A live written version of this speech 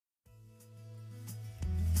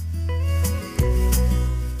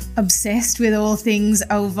obsessed with all things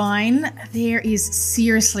ovine, there is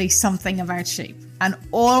seriously something about sheep and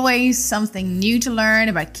always something new to learn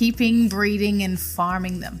about keeping, breeding and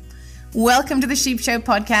farming them. Welcome to the Sheep Show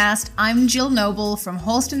podcast. I'm Jill Noble from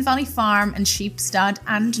Holston Valley Farm and Sheep Stud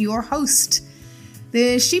and your host.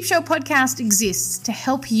 The Sheep Show podcast exists to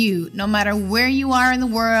help you, no matter where you are in the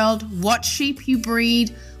world, what sheep you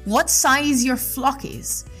breed, what size your flock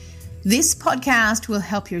is. This podcast will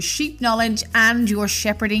help your sheep knowledge and your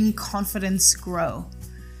shepherding confidence grow.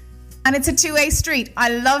 And it's a two-way street. I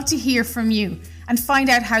love to hear from you and find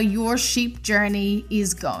out how your sheep journey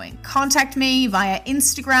is going. Contact me via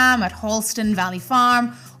Instagram at Holston Valley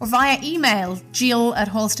Farm or via email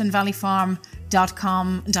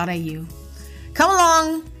jill@holstonvalleyfarm.com.au. Come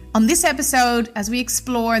along on this episode as we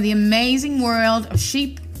explore the amazing world of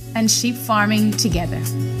sheep and sheep farming together.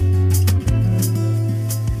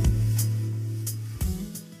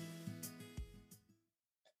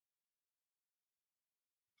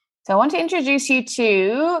 So I want to introduce you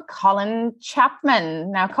to Colin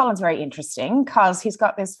Chapman. Now, Colin's very interesting because he's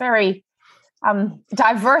got this very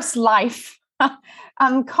diverse life.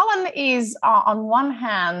 Colin is, on one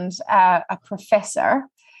hand, a professor,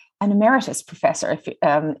 an emeritus professor,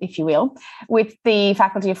 if you will, with the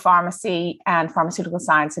Faculty of Pharmacy and Pharmaceutical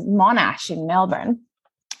Science at Monash in Melbourne.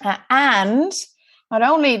 And not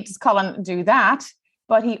only does Colin do that,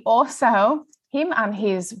 but he also, him and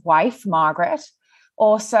his wife, Margaret,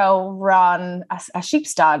 also run a sheep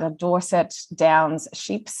stud, a Dorset Downs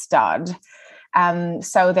sheep stud.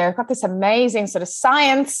 So they've got this amazing sort of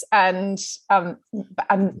science and sort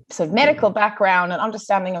of medical background and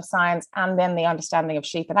understanding of science, and then the understanding of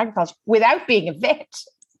sheep and agriculture without being a vet.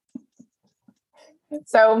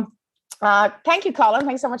 So thank you, Colin.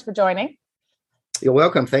 Thanks so much for joining. You're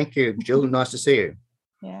welcome. Thank you, Jill. Nice to see you.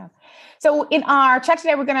 Yeah. So in our chat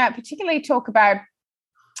today, we're going to particularly talk about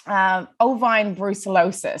ovine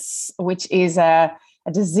brucellosis, which is a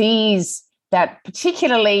disease that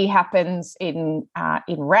particularly happens in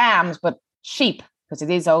rams, but sheep, because it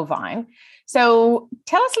is ovine. So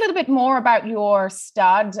tell us a little bit more about your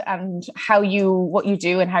stud and what you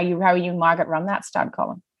do and how you and Margaret run that stud,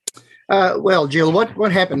 Colin. Well, Jill,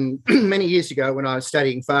 what happened many years ago when I was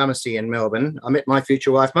studying pharmacy in Melbourne, I met my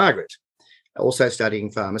future wife, Margaret, also studying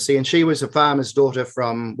pharmacy, and she was a farmer's daughter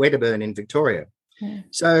from Wedderburn in Victoria. Yeah.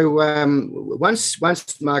 So once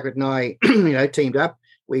Margaret and I, teamed up,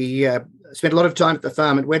 we spent a lot of time at the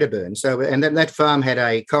farm at Wedderburn. And then that farm had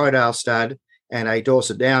a Corriedale stud and a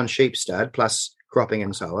Dorset Downs sheep stud, plus cropping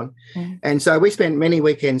and so on. Mm. And so we spent many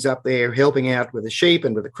weekends up there helping out with the sheep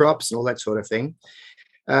and with the crops and all that sort of thing.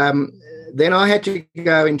 Then I had to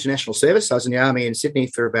go into national service. I was in the army in Sydney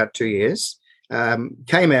for about 2 years.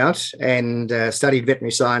 Came out and studied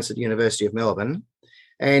veterinary science at the University of Melbourne.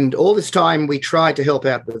 And all this time, we tried to help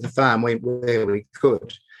out with the farm where we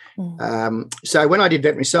could. Mm. So when I did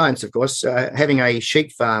veterinary science, of course, having a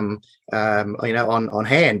sheep farm, on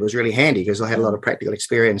hand was really handy because I had a lot of practical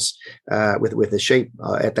experience with the sheep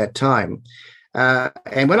at that time.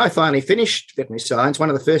 And when I finally finished veterinary science,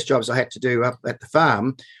 one of the first jobs I had to do up at the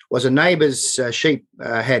farm was a neighbour's sheep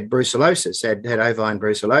had brucellosis, had ovine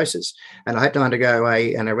brucellosis, and I had to undergo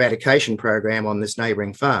an eradication program on this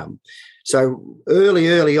neighbouring farm. So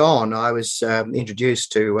early on, I was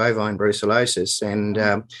introduced to ovine brucellosis, and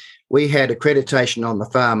we had accreditation on the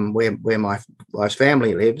farm where my wife's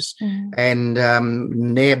family lives, and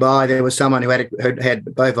nearby there was someone who had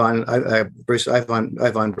ovine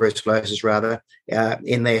brucellosis rather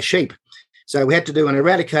in their sheep. So we had to do an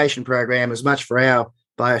eradication program as much for our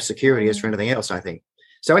biosecurity as for anything else, I think.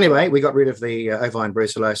 So anyway, we got rid of the ovine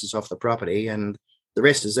brucellosis off the property, and the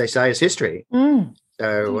rest, as they say, is history. Mm.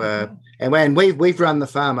 So, and we've run the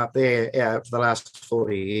farm up there for the last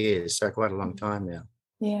 40 years, so quite a long time now.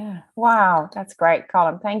 Yeah. Wow. That's great,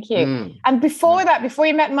 Colin. Thank you. Mm. And before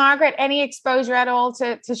you met Margaret, any exposure at all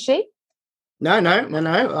to sheep? No.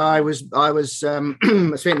 I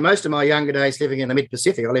spent most of my younger days living in the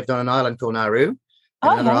mid-Pacific. I lived on an island called Nauru,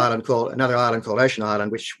 another island called Ocean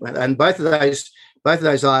Island, and both of those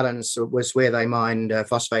islands was where they mined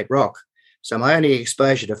phosphate rock. So my only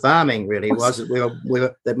exposure to farming really was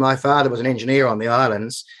that my father was an engineer on the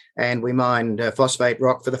islands, and we mined phosphate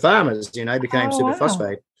rock for the farmers. Became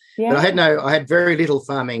superphosphate. Yeah. But I had very little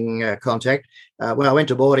farming contact. When I went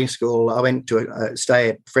to boarding school, I went to stay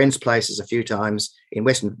at friends' places a few times in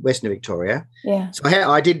Western Victoria. Yeah. So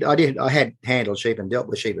I had handled sheep and dealt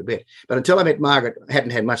with sheep a bit, but until I met Margaret, I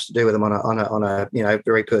hadn't had much to do with them on a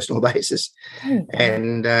very personal basis. Okay.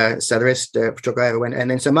 And so the rest took over.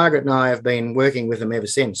 And then Margaret and I have been working with them ever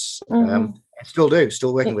since. Mm-hmm. Still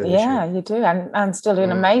working with it. Yeah, you do, and still do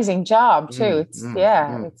an amazing job too.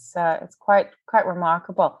 It's quite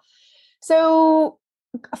remarkable. So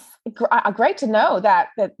great to know that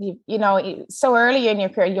you know, so early in your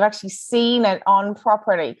career you've actually seen it on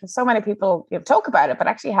property, because so many people talk about it but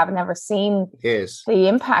actually have never seen the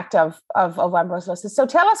impact of ovine brucellosis. So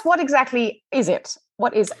tell us, what exactly is it?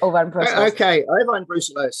 What is ovine brucellosis? Okay, ovine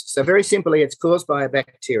brucellosis. So very simply, it's caused by a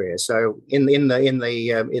bacteria. So in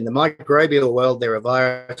the microbial world, there are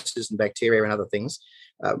viruses and bacteria and other things.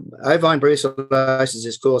 Ovine brucellosis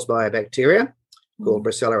is caused by a bacteria called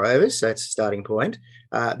Brucella ovis. That's the starting point.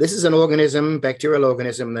 This is an organism, bacterial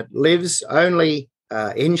organism, that lives only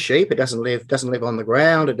in sheep. It doesn't live on the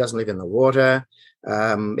ground. It doesn't live in the water.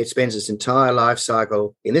 It spends its entire life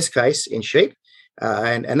cycle, in this case, in sheep,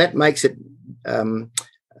 and that makes it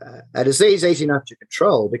a disease easy enough to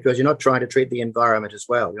control, because you're not trying to treat the environment as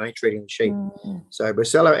well. You're only treating the sheep. So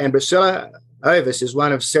Brucella ovis is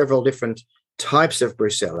one of several different types of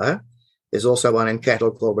Brucella. There's also one in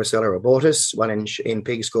cattle called Brucella abortus, one in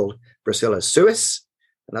pigs called Brucella suis,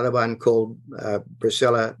 another one called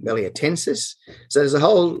Brucella meliotensis. So there's a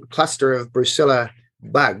whole cluster of Brucella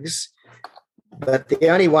bugs, but the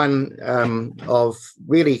only one of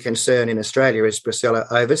really concern in Australia is Brucella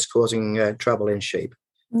ovis, causing trouble in sheep.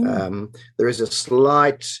 There is there's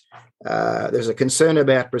a concern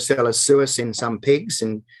about Brucella suis in some pigs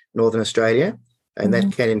in northern Australia, and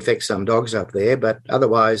that can infect some dogs up there, but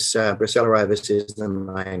otherwise Brucella ovis is the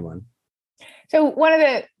main one. So one of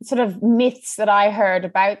the sort of myths that I heard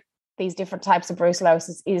about these different types of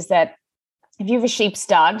brucellosis is that if you have a sheep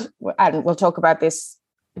stud, and we'll talk about this,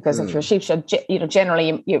 because if you're a sheep stud,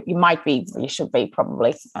 generally you might be, you should be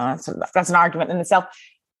probably, so that's an argument in itself,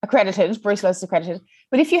 accredited, brucellosis accredited.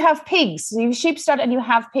 But if you have pigs, so you have a sheep stud and you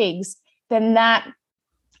have pigs, then that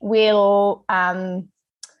will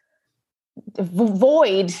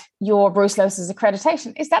void your brucellosis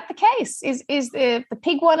accreditation. Is that the case? Is the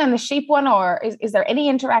pig one and the sheep one, or is there any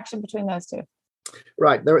interaction between those two?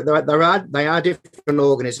 Right, they are different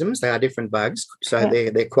organisms. They are different bugs, so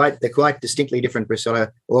they're quite distinctly different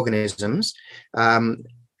Brucella organisms.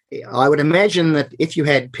 I would imagine that if you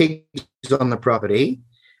had pigs on the property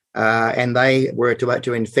and they were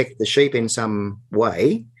to infect the sheep in some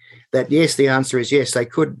way, that yes, the answer is yes, they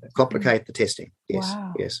could complicate the testing. Yes,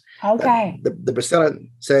 wow. Yes. Okay. The Brucella.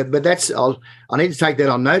 So, but I need to take that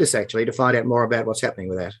on notice actually to find out more about what's happening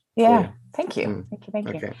with that. Yeah. Thank you.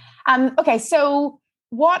 Thank you. Okay. So,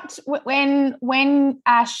 when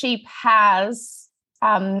a sheep has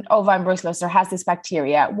ovine brucellosis or has this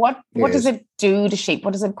bacteria, what does it do to sheep?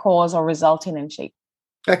 What does it cause or result in sheep?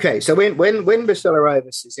 Okay. So when Brucella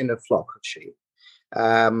ovis is in a flock of sheep,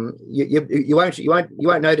 you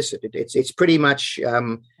won't notice it. It's pretty much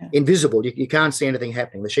invisible. You can't see anything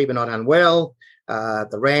happening. The sheep are not unwell.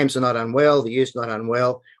 The rams are not unwell. The ewes are not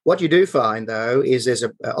unwell. What you do find, though, is there's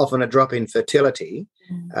often a drop in fertility,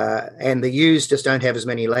 and the ewes just don't have as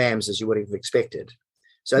many lambs as you would have expected.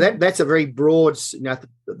 So that's a very broad.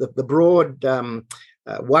 The broad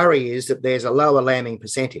worry is that there's a lower lambing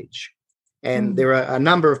percentage, and there are a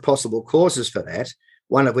number of possible causes for that.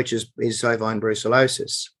 One of which is ovine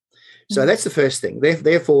brucellosis. So that's the first thing.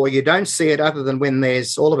 Therefore, you don't see it other than when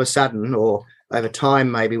there's all of a sudden, or over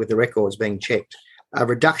time maybe with the records being checked, a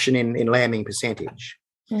reduction in lambing percentage.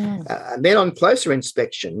 And then on closer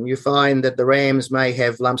inspection, you find that the rams may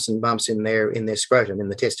have lumps and bumps in their scrotum, in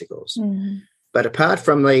the testicles. But apart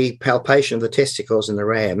from the palpation of the testicles in the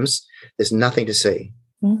rams, there's nothing to see.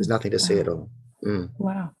 There's nothing to see at all.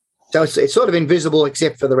 Wow. So it's sort of invisible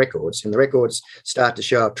except for the records, and the records start to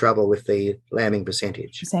show up trouble with the lambing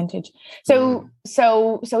percentage. So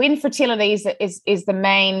infertility is the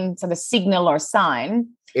main sort of signal or sign.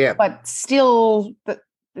 Yeah. But still,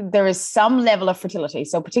 there is some level of fertility.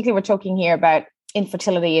 So particularly, we're talking here about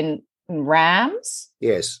infertility in rams.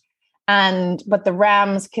 Yes. But the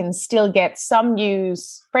rams can still get some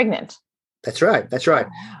ewes pregnant. That's right. Wow.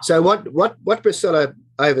 So what Brucella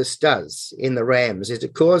ovis does in the rams is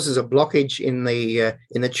it causes a blockage in the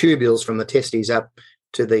tubules from the testes up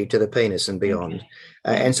to the penis and beyond.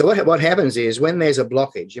 Okay. And so what happens is when there's a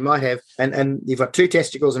blockage, you might have and you've got two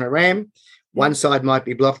testicles in a ram. One side might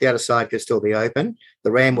be blocked, the other side could still be open.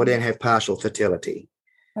 The ram would then have partial fertility.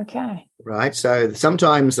 Okay. Right. So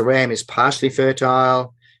sometimes the ram is partially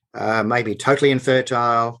fertile, maybe totally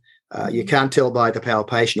infertile. You can't tell by the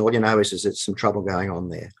palpation. All you know is there's some trouble going on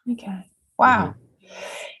there. Okay. Wow.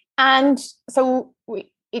 And so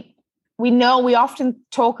we know we often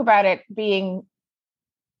talk about it being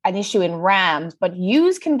an issue in rams, but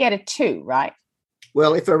ewes can get it too, right?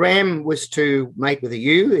 Well, if a ram was to mate with a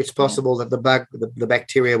ewe, it's possible that the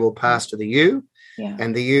bacteria will pass to the ewe,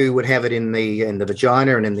 and the ewe would have it in the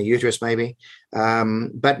vagina and in the uterus maybe.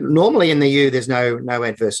 But normally in the ewe, there's no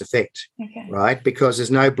adverse effect, right? Because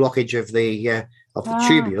there's no blockage of the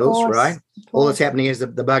tubules, right? All that's happening is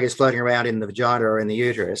the bug is floating around in the vagina or in the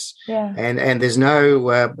uterus, and there's no,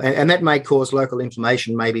 and that may cause local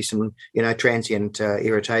inflammation, maybe some transient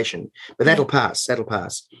irritation, but that'll pass.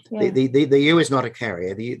 Yeah. The ewe is not a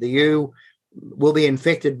carrier. The ewe will be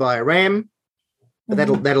infected by a ram, but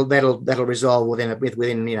that'll resolve within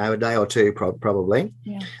a day or two probably.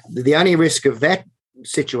 Yeah. The only risk of that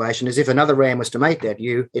situation is if another ram was to mate that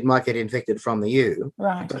ewe, it might get infected from the ewe,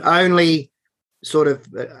 right? But only sort of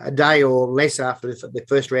a day or less after the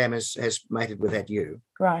first ram has mated with that ewe.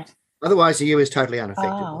 Right. Otherwise, the ewe is totally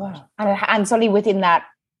unaffected. Oh, wow. And it's only within that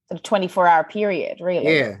 24-hour period,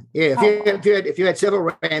 really. Yeah. If you had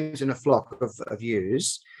several rams in a flock of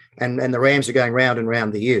ewes, and the rams are going round and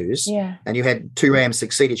round the ewes, and you had two rams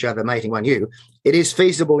succeed each other mating one ewe, it is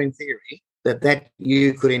feasible in theory that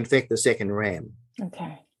ewe could infect the second ram.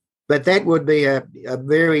 Okay. But that would be a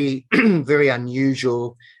very, very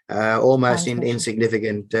unusual, almost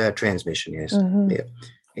insignificant transmission, yes. Mm-hmm. Yeah.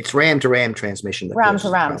 It's ram-to-ram transmission.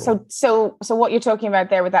 Ram-to-ram. So what you're talking about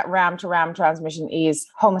there with that ram-to-ram transmission is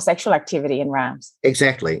homosexual activity in rams.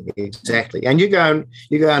 Exactly. And you go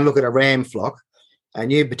and look at a ram flock, and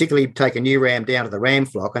you particularly take a new ram down to the ram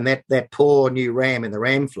flock, and that poor new ram in the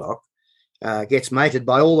ram flock gets mated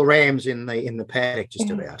by all the rams in the paddock just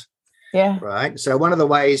about. Yeah. Right. So one of the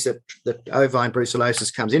ways that ovine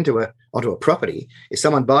brucellosis comes onto a property is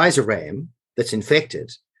someone buys a ram that's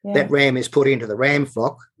infected. Yeah. That ram is put into the ram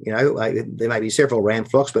flock. There may be several ram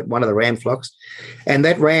flocks, but one of the ram flocks, and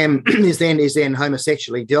that ram is then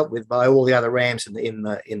homosexually dealt with by all the other rams in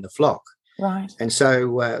the flock. Right. And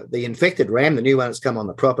so the infected ram, the new one that's come on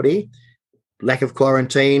the property, lack of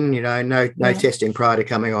quarantine, no testing prior to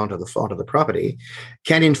coming onto the property,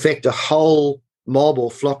 can infect a whole mob or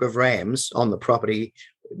flock of rams on the property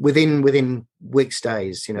within weeks,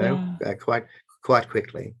 days, quite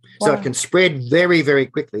quickly. Wow. So it can spread very, very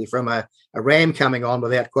quickly from a ram coming on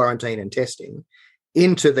without quarantine and testing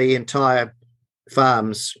into the entire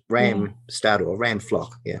farm's ram stud or ram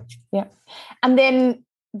flock. Yeah. Yeah. And then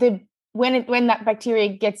when that bacteria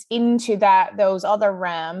gets into those other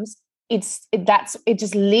rams, it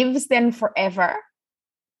just lives then forever.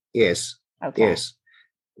 Yes. Okay. Yes.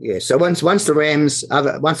 Yeah. So once the rams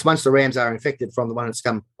are infected from the one that's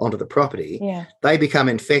come onto the property, they become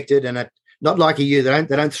infected, and not like a ewe. They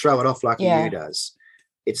don't throw it off like a ewe does.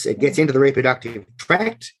 It gets into the reproductive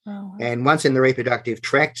tract, and once in the reproductive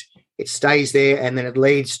tract, it stays there, and then it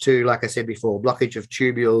leads to, like I said before, blockage of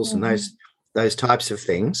tubules and those types of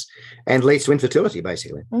things, and leads to infertility,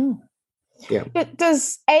 basically. Mm. Yeah.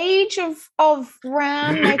 Does age of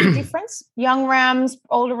ram make a difference? Young rams,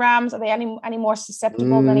 older rams, are they any more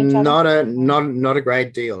susceptible than each other? Not a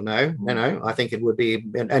great deal. No. I think it would be,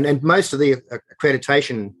 and most of the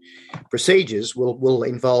accreditation procedures will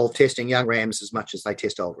involve testing young rams as much as they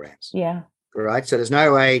test old rams. Yeah. Right. So there's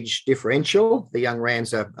no age differential. The young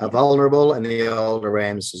rams are vulnerable, and the older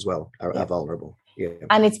rams as well are vulnerable. Yeah.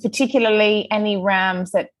 And it's particularly any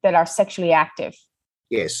rams that are sexually active.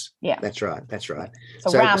 Yes. Yeah. That's right. So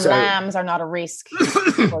lambs are not a risk,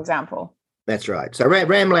 for example. That's right. So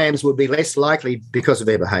ram lambs would be less likely because of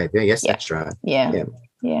their behaviour. Yes, that's right. Yeah.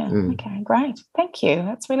 Mm. Okay, great. Thank you.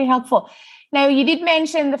 That's really helpful. Now, you did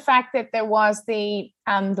mention the fact that there was the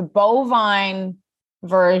bovine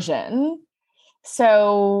version.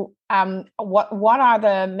 So what are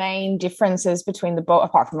the main differences between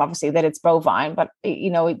apart from obviously that it's bovine, but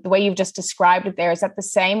the way you've just described it there, is that the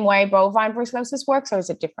same way bovine brucellosis works, or is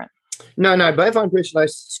it different? No, bovine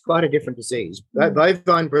brucellosis is quite a different disease.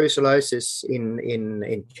 Bovine brucellosis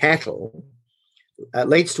in cattle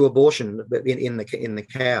leads to abortion in the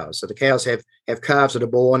cows. So the cows have calves that are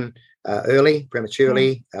born early,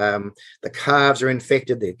 prematurely. The calves are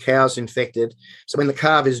infected, the cow's infected. So when the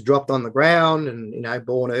calf is dropped on the ground and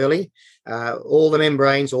born early, all the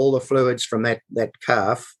membranes, all the fluids from that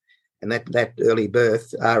calf and that early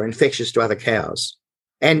birth are infectious to other cows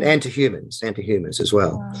and to humans as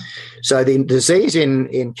well. Wow. So the disease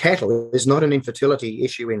in cattle is not an infertility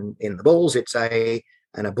issue in the bulls. It's an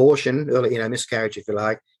abortion, early miscarriage, if you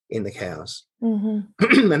like, in the cows.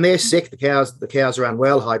 Mm-hmm. And they're sick. The cows are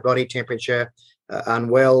unwell, high body temperature,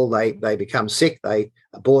 unwell. They become sick. They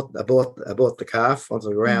abort the calf onto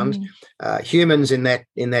the ground. Mm-hmm. Humans in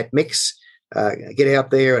that mix get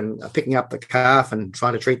out there and are picking up the calf and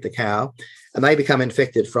trying to treat the cow, and they become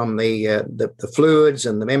infected from the fluids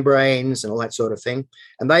and the membranes and all that sort of thing,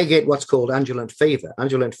 and they get what's called undulant fever.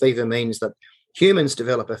 Undulant fever means that humans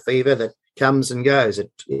develop a fever that comes and goes.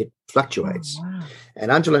 It fluctuates. Oh, wow.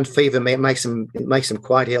 And undulant fever makes them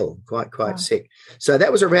quite ill, quite sick. So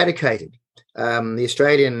that was eradicated. The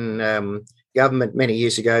Australian government many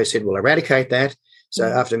years ago said, we'll eradicate that. So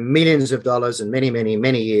after millions of dollars and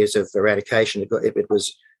many years of eradication, it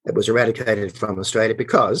was eradicated from Australia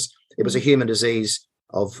because it was a human disease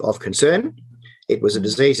of concern. It was a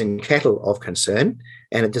disease in cattle of concern,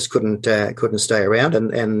 and it just couldn't stay around,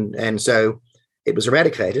 and so it was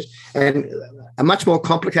eradicated. And a much more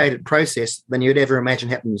complicated process than you'd ever imagine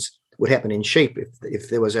would happen in sheep if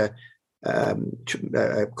there was a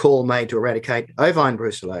call made to eradicate ovine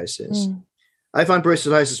brucellosis. Ovine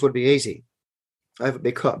brucellosis would be easy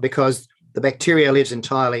because the bacteria lives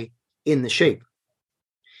entirely in the sheep.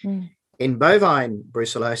 In bovine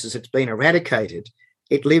brucellosis, it's been eradicated.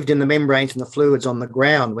 It lived in the membranes and the fluids on the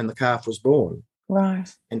ground when the calf was born. Right.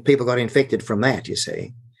 And people got infected from that, you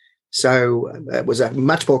see. So it was a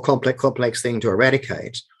much more complex thing to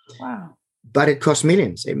eradicate. Wow. But it cost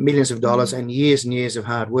millions of dollars and years of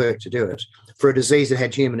hard work to do it for a disease that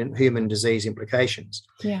had human disease implications.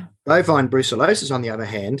 Yeah. Bovine brucellosis, on the other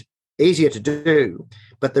hand, easier to do,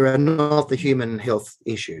 but there are not the human health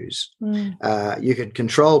issues. You could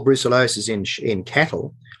control brucellosis in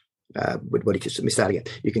cattle. Let me start again.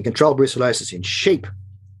 You can control brucellosis in sheep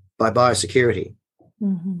by biosecurity.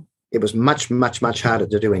 It was much harder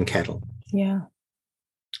to do in cattle. Yeah.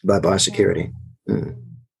 By biosecurity.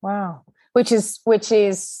 Wow. Which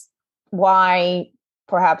is why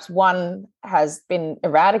perhaps one has been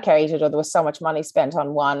eradicated, or there was so much money spent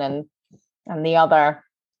on one and the other.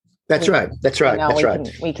 That's right.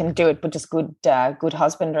 We can do it, but just good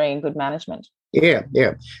husbandry and good management. Yeah.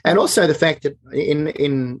 And also the fact that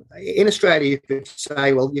in Australia, you could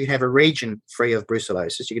say, well, you have a region free of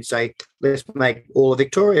brucellosis. You could say, let's make all of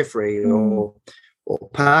Victoria free or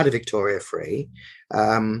part of Victoria free.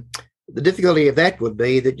 The difficulty of that would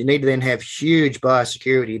be that you need to then have huge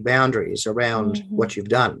biosecurity boundaries around what you've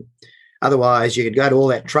done. Otherwise, you could go to all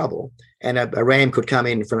that trouble and a ram could come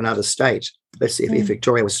in from another state. Let's see if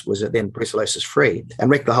Victoria was then brucellosis free and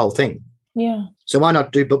wreck the whole thing. Yeah. So why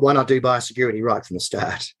not do biosecurity right from the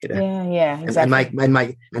start? You know? Yeah, exactly. And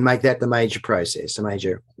make that the major process, the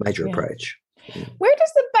major approach. Where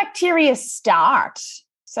does the bacteria start?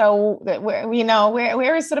 So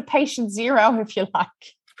where is sort of patient zero, if you like?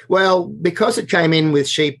 Well, because it came in with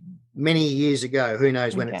sheep many years ago, who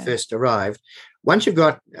knows when it first arrived. Once you've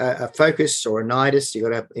got a focus or a nidus, you've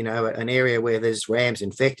got an area where there's rams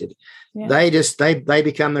infected. They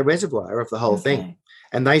become the reservoir of the whole thing,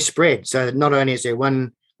 and they spread. So that not only is there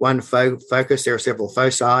one focus, there are several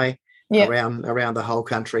foci around the whole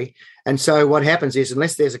country. And so what happens is,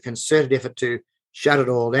 unless there's a concerted effort to shut it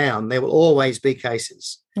all down, there will always be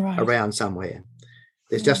cases around somewhere.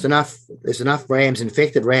 There's just enough rams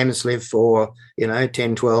infected. Rams live for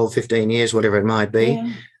 10, 12, 15 years, whatever it might be.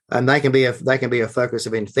 Yeah. And they can be a focus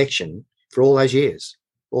of infection for all those years,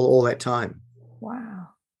 all that time. Wow.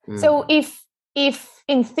 So if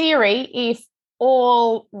in theory, if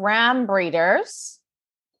all ram breeders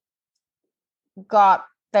got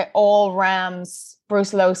all rams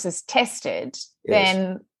brucellosis tested,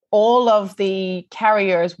 then all of the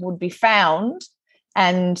carriers would be found,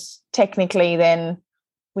 and technically then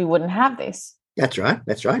we wouldn't have this. That's right.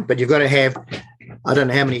 But you've got to have, I don't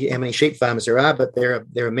know how many sheep farmers there are, but there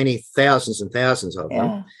are many thousands and thousands of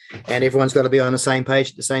them, and everyone's got to be on the same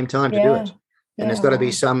page at the same time to do it. And there's got to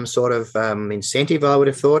be some sort of incentive, I would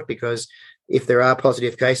have thought, because if there are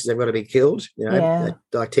positive cases, they've got to be killed,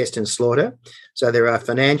 like test and slaughter. So there are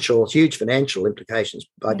huge financial implications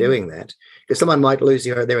by doing that, because someone might lose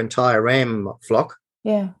their entire ram flock.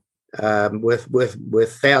 Yeah.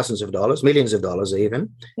 With thousands of dollars, millions of dollars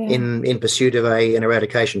even, in pursuit of an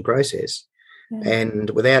eradication process. Yeah. And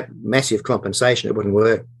without massive compensation, it wouldn't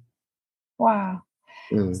work. Wow.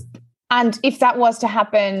 And if that was to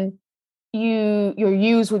happen, your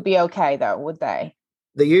ewes would be okay, though, would they?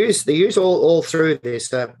 The ewes all through this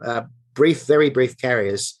very brief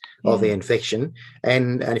carriers of the infection,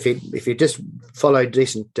 and if you just follow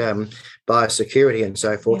decent biosecurity and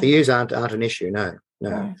so forth, the ewes aren't an issue. No.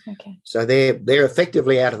 Right, okay. So they're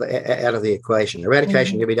effectively out of the equation.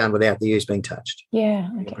 Eradication can be done without the ewes being touched. Yeah,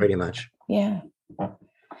 okay. Pretty much. Yeah.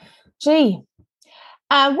 Gee,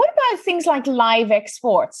 what about things like live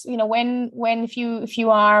exports? If you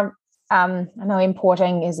are, I know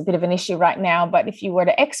importing is a bit of an issue right now, but if you were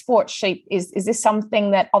to export sheep, is this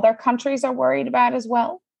something that other countries are worried about as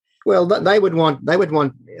well? Well, they would want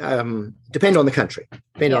depend on the country,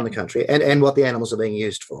 on the country and what the animals are being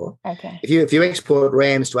used for. Okay. If you export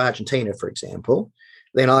rams to Argentina, for example,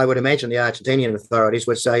 then I would imagine the Argentinian authorities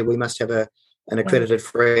would say we must have an accredited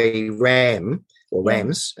free ram or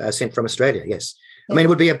rams sent from Australia. Yes. I mean, it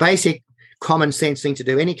would be a basic common sense thing to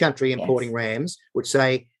do. Any country importing rams would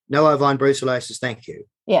say no ovine brucellosis, thank you.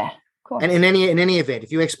 Yeah, of course. And in any event,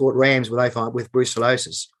 if you export rams with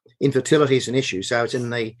brucellosis, infertility is an issue. So it's in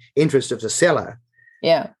the interest of the seller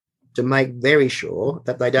to make very sure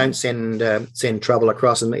that they don't send trouble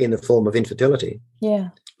across in the form of infertility. Yeah.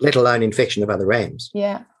 Let alone infection of other rams.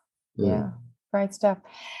 Yeah. Yeah. Great stuff.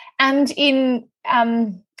 And in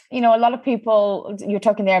a lot of people, you're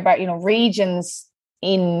talking there about, regions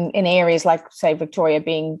in areas like, say, Victoria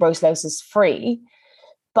being brucellosis free,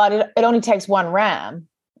 but it only takes one ram.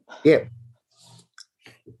 Yeah.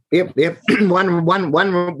 Yep.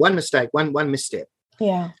 one mistake, one misstep.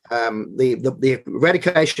 Yeah. The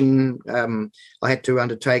eradication I had to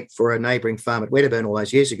undertake for a neighbouring farm at Wedderburn all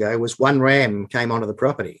those years ago was one ram came onto the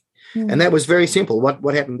property. And that was very simple.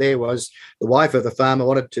 What happened there was the wife of the farmer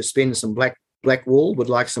wanted to spin some black wool, would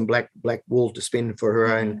like some black wool to spin for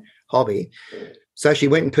her own hobby. So she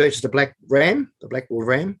went and purchased a black wool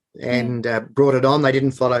ram, and brought it on. They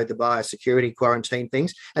didn't follow the biosecurity quarantine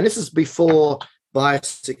things. And this is before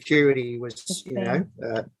biosecurity was,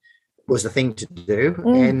 was the thing to do,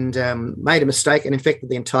 and made a mistake and infected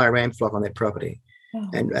the entire ram flock on that property. Oh.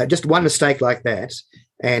 And just one mistake like that,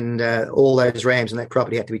 and all those rams on that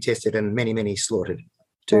property had to be tested and many, many slaughtered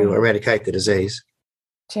to eradicate the disease.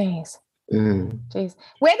 Jeez. Jeez.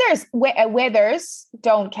 Wethers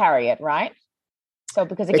don't carry it, right? So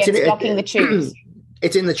because it's blocking the tubes.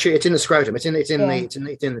 It's in the scrotum. It's in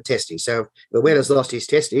the testes. So the wether's lost his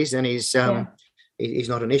testes, and he's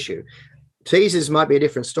not an issue. Teasers might be a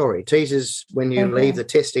different story. Teasers, when you leave the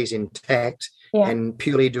testes intact and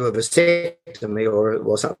purely do a vasectomy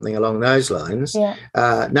or something along those lines,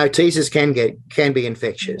 no, teasers can be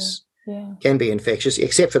infectious. Can be infectious,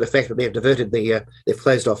 except for the fact that they've diverted they've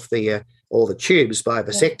closed off all the tubes by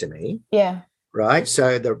vasectomy. Yeah. Right.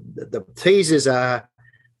 So the teasers are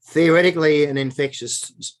theoretically an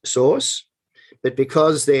infectious source, but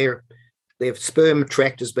because their sperm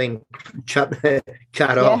tract has been cut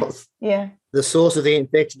off, the source of the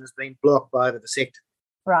infection has been blocked by the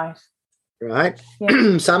vasectomy. Right.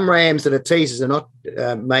 Yeah. Some rams that are teasers are not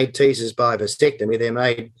made teasers by vasectomy; they're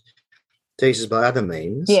made teasers by other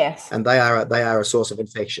means. Yes, and they are a source of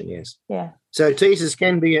infection. Yes. Yeah. So teasers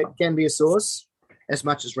can be a source as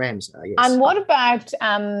much as rams are. Yes. And what about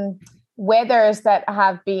wethers that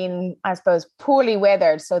have been, I suppose, poorly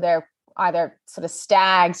weathered? So they're either sort of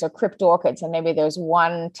stags or cryptorchids, and maybe there's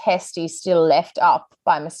one testy still left up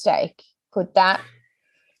by mistake. Could that?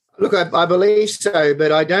 Look, I believe so,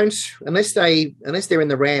 but I don't unless they're in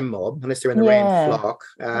the ram mob, unless they're in the ram flock.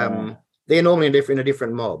 They're normally in a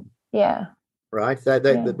different mob. Yeah. Right.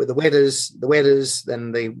 The wethers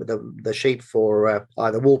and the sheep for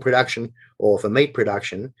either wool production or for meat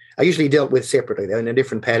production are usually dealt with separately. They're in a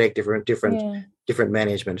different paddock, different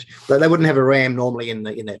management. But they wouldn't have a ram normally in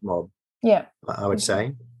that mob. Yeah. I would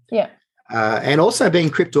say. Yeah. And also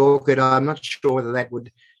being cryptorchid, I'm not sure whether that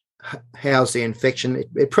would house the infection.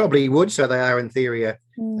 It probably would, so they are in theory a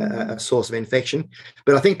source of infection.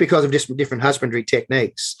 But I think because of different husbandry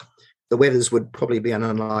techniques, the wethers would probably be an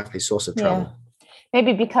unlikely source of trouble. Yeah.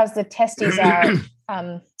 Maybe because the testes are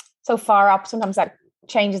so far up, sometimes that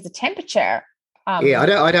changes the temperature. I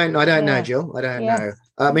don't know, Jill. I don't know.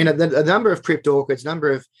 I mean, the number of cryptorchids,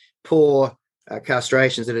 number of poor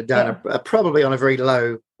castrations that are done are probably on a very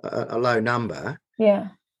low number. Yeah.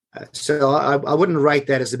 So I wouldn't rate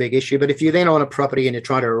that as a big issue. But if you're then on a property and you're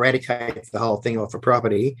trying to eradicate the whole thing off a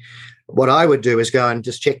property, what I would do is go and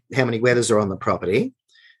just check how many wethers are on the property.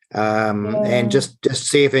 And just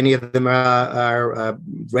see if any of them are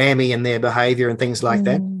rammy in their behaviour and things like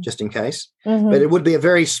that, just in case. But it would be a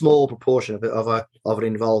very small proportion of an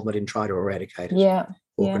involvement in trying to eradicate it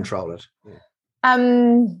or control it. Yeah.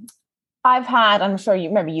 I've had, I'm sure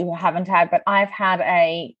maybe you haven't had, but I've had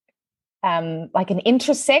like an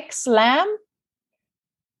intersex lamb.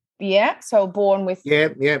 Yeah, so born with two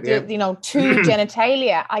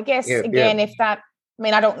genitalia. I guess if that, I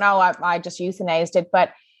mean, I don't know. I just euthanized it,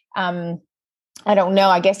 but I don't know.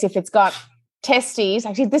 I guess if it's got testes,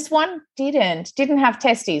 actually, this one didn't have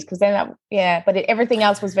testes because then but everything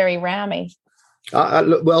else was very rammy.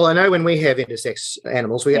 Well, I know when we have intersex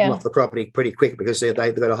animals, we get them off the property pretty quick because they've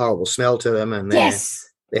got a horrible smell to them and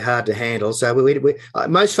they're hard to handle. So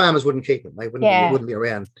most farmers wouldn't keep them. They wouldn't be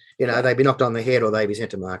around. They'd be knocked on the head or they'd be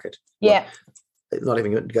sent to market. Yeah. not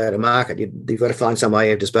even go to market. You've got to find some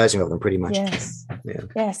way of disposing of them, pretty much. Yes. Yeah.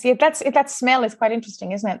 Yes. Yeah. That smell is quite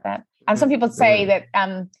interesting, isn't it? That, and some people say that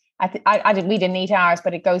we didn't eat ours,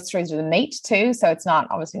 but it goes through to the meat too, so it's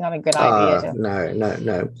obviously not a good idea.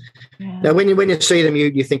 No. Yeah. Now, when you see them,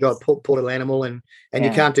 you think, oh, poor little animal, and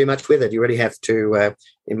you can't do much with it. You really have to,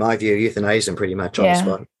 in my view, euthanize them pretty much on the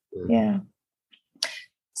spot. Yeah.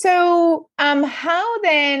 So, how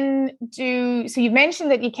then so you mentioned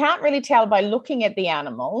that you can't really tell by looking at the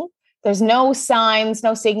animal. There's no signs,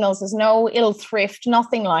 no signals, there's no ill thrift,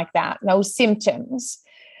 nothing like that, no symptoms.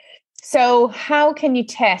 So how can you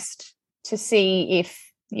test to see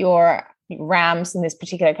if your rams in this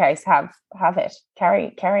particular case have it,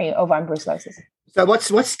 carry ovine brucellosis? So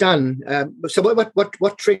what's done? So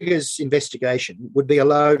what triggers investigation would be a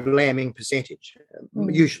low lambing percentage,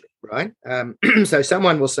 usually, right? So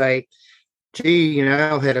someone will say, "Gee,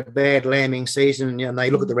 I've had a bad lambing season," and they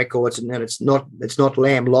look at the records, and then it's not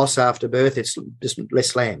lamb loss after birth; it's just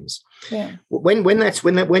less lambs. Yeah. When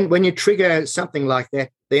you trigger something like that,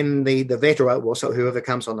 then the vet or whoever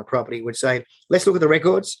comes on the property would say, "Let's look at the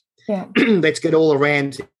records. Yeah. Let's get all the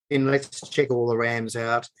rams in. Let's check all the rams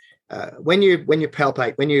out." When you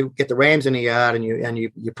palpate, when you get the rams in the yard and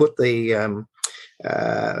you put the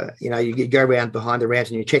you go around behind the rams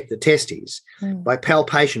and you check the testes, by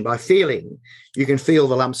palpation, by feeling, you can feel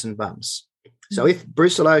the lumps and bumps. So if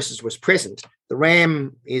brucellosis was present, the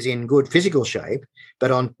ram is in good physical shape,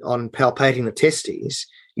 but on palpating the testes,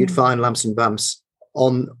 you'd find lumps and bumps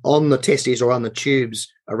on the testes or on the tubes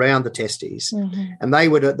around the testes, and they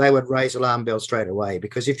would raise alarm bells straight away,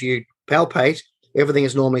 because if you palpate, everything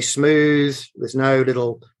is normally smooth. There's no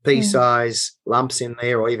little pea-size lumps in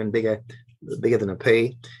there, or even bigger than a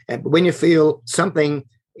pea. And when you feel something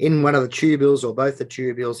in one of the tubules or both the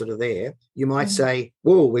tubules that are there, you might say,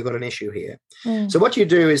 "Whoa, we've got an issue here." So what you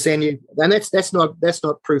do is then that's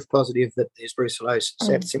not proof positive that there's brucellosis.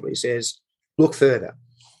 That simply says, look further.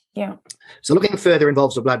 Yeah. So looking further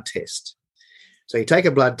involves a blood test. So you take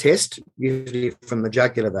a blood test, usually from the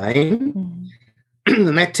jugular vein,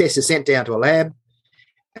 and that test is sent down to a lab,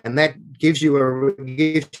 and that gives you a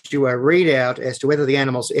readout as to whether the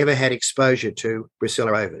animal's ever had exposure to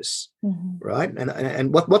Brucella ovis, right?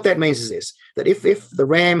 And what that means is this: that if the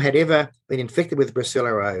ram had ever been infected with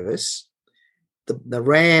Brucella ovis, the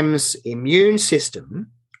ram's immune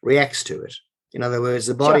system reacts to it. In other words,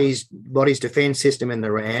 the body's defense system in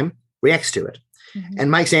the ram reacts to it and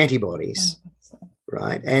makes antibodies,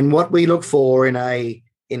 right? And what we look for in a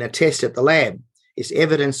test at the lab is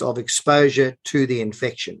evidence of exposure to the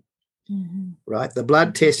infection, right? The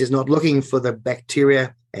blood test is not looking for the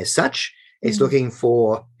bacteria as such. It's looking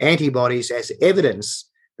for antibodies as evidence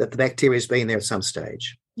that the bacteria has been there at some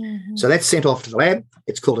stage. So that's sent off to the lab.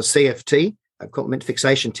 It's called a CFT, a complement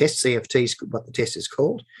fixation test. CFT is what the test is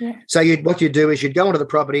called. Yeah. So what you'd do is you'd go onto the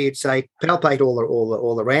property, you'd say, palpate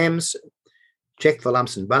all the rams, check for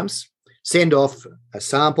lumps and bumps, send off a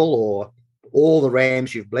sample or all the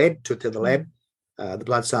rams you've bled to the lab, the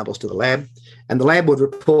blood samples to the lab, and the lab would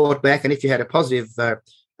report back. And if you had a positive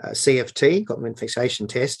CFT, complement fixation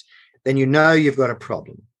test, then you've got a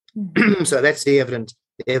problem. So that's the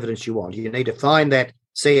evidence you want. You need to find that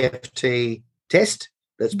CFT test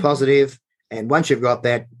that's positive, and once you've got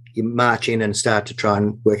that, you march in and start to try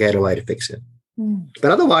and work out a way to fix it.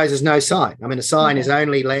 But otherwise, there's no sign. I mean, a sign is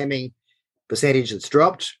only lambing percentage that's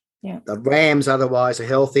dropped. Yeah. The rams otherwise are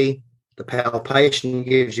healthy. The palpation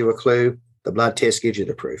gives you a clue. The blood test gives you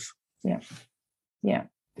the proof. Yeah.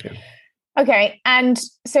 Okay. And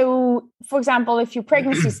so, for example, if you're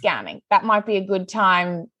pregnancy scanning, that might be a good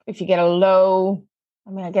time if you get a low.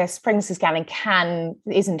 I mean, I guess pregnancy scanning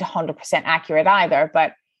isn't 100% accurate either,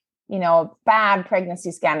 but a bad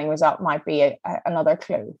pregnancy scanning result might be another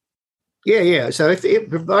clue. Yeah. So if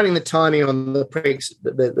providing the timing on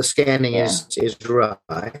the scanning is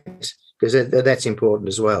right, because that's important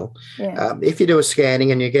as well. Yeah. If you do a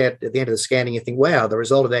scanning and you get at the end of the scanning, you think, wow, the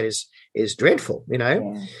result of that is dreadful,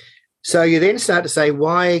 Yeah. So you then start to say,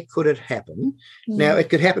 why could it happen? Now, it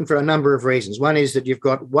could happen for a number of reasons. One is that you've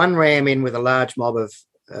got one ram in with a large mob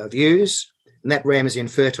of ewes, and that ram is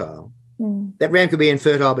infertile. That ram could be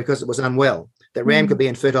infertile because it was unwell. That ram could be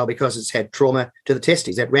infertile because it's had trauma to the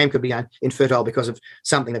testes. That ram could be infertile because of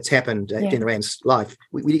something that's happened in the ram's life.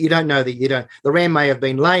 You don't know that. The ram may have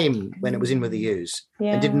been lame when it was in with the ewes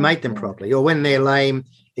and didn't mate them properly, or when they're lame,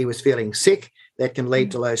 he was feeling sick. That can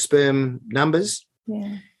lead to low sperm numbers.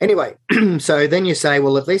 Yeah. Anyway, so then you say,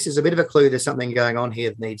 well, at least there's a bit of a clue there's something going on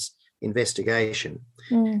here that needs investigation.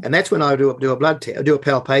 And that's when I do a blood test, do a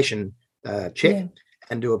palpation check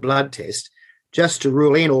and do a blood test just to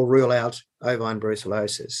rule in or rule out ovine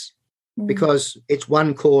brucellosis. because it's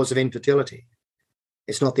one cause of infertility.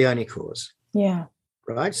 It's not the only cause. Yeah.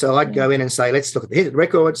 Right. So I'd go in and say, let's look at the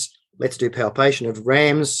records. Let's do palpation of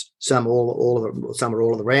rams. Some or all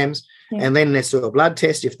of the rams, and then let's do a blood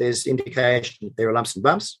test if there's indication that there are lumps and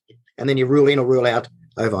bumps, and then you rule in or rule out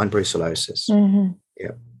ovine brucellosis. Mm-hmm.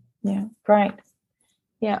 Yeah. Yeah. Great.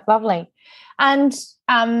 Yeah. Lovely. And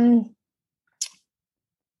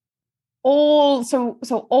all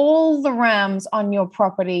the rams on your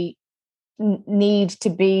property need to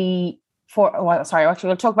be actually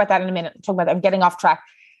we'll talk about that in a minute. I'm getting off track.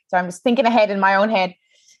 So I'm just thinking ahead in my own head.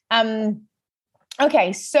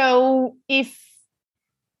 Okay, so if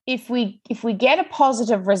we get a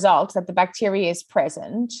positive result that the bacteria is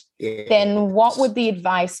present, then what would the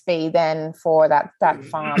advice be then for that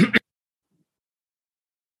farm?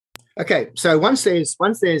 Okay, so once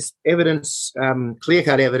there's evidence,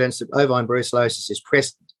 clear-cut evidence that ovine brucellosis is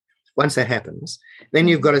present, once that happens, then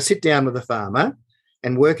you've got to sit down with the farmer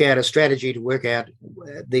and work out a strategy to work out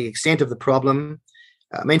the extent of the problem.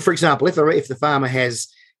 I mean, for example, if the farmer has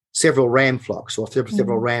several ram flocks or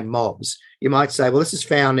several ram mobs, you might say, well, this is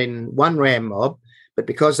found in one ram mob, but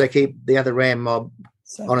because they keep the other ram mob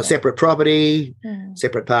on a separate property,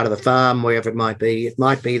 separate part of the farm, wherever it might be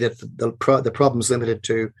that the problem's limited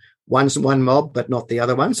to one mob, but not the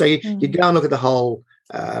other one. So you go and look at the whole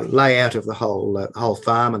layout of the whole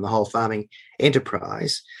farm and the whole farming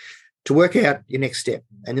enterprise to work out your next step.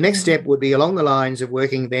 And the next step would be along the lines of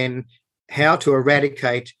working then how to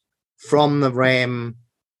eradicate from the ram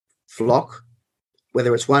flock,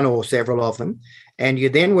 whether it's one or several of them, and you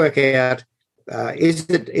then work out is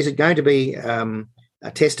it going to be a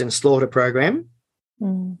test and slaughter program,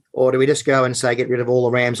 or do we just go and say get rid of all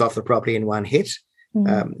the rams off the property in one hit?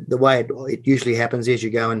 The way it usually happens is you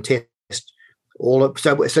go and test all of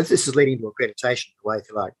so this is leading to accreditation, the way if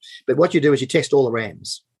you like. But what you do is you test all the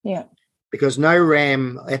rams, because no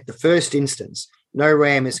ram at the first instance. No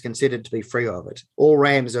ram is considered to be free of it. All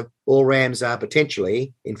rams are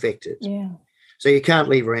potentially infected. Yeah. So you can't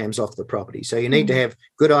leave rams off the property. So you need to have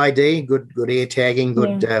good ID, good ear tagging,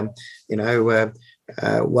 good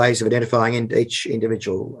ways of identifying each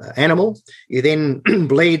individual animal. You then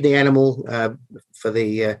bleed the animal for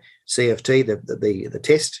the CFT, the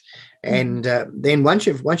test, and then once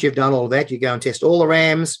you've done all of that, you go and test all the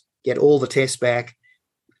rams, get all the tests back,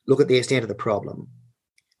 look at the extent of the problem.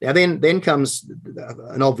 Now, then comes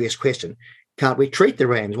an obvious question. Can't we treat the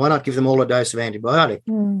rams? Why not give them all a dose of antibiotic?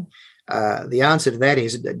 The answer to that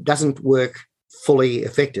is it doesn't work fully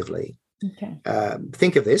effectively. Okay.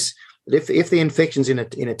 Think of this. If the infection's in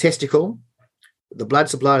a testicle, the blood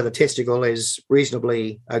supply to the testicle is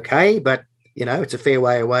reasonably okay, but, it's a fair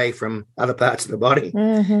way away from other parts of the body.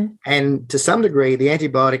 And to some degree, the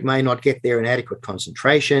antibiotic may not get there in adequate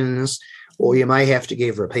concentrations, or you may have to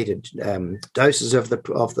give repeated doses of the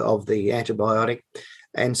antibiotic,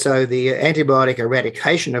 and so the antibiotic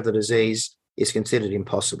eradication of the disease is considered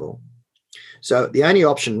impossible. So the only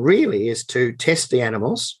option really is to test the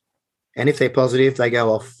animals, and if they're positive, they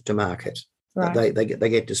go off to market. Right. They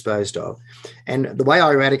get disposed of. And the way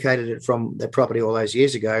I eradicated it from the property all those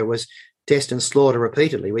years ago was test and slaughter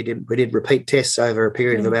repeatedly. We did repeat tests over a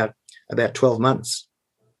period of about 12 months.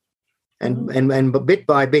 And bit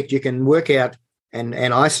by bit, you can work out and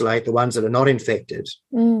isolate the ones that are not infected,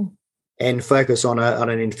 and focus on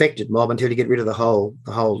an infected mob until you get rid of the whole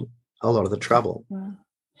lot of the trouble. Wow.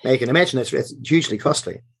 Now you can imagine that's hugely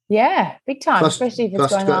costly. Yeah, big time, especially if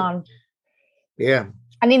it's going on. Yeah,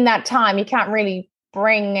 and in that time, you can't really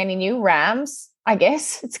bring any new rams. I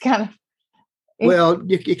guess it's kind of. Well,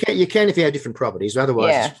 you can if you have different properties.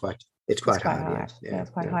 Otherwise, it's quite hard. Yeah, it's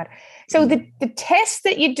quite hard. So the test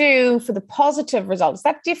that you do for the positive results, is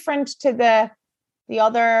that different to the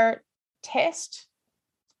other test?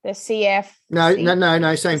 The CF?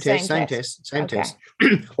 No, same test.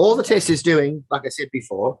 All the test is doing, like I said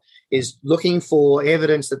before, is looking for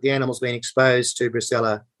evidence that the animal's been exposed to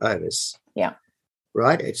Brucella ovis. Yeah.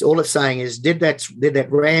 Right? It's saying is did that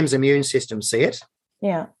ram's immune system see it?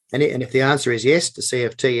 Yeah. And if the answer is yes, the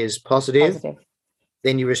CFT is positive.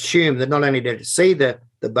 Then you assume that not only did it see the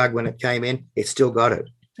bug when it came in, it still got it.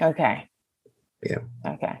 Okay. Yeah.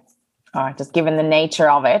 Okay. All right. Just given the nature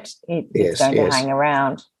of it, it's going to hang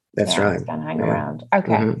around. That's right. It's going to hang around.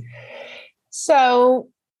 Okay. Mm-hmm. So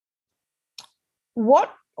what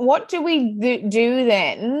do we do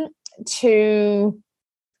then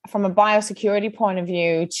from a biosecurity point of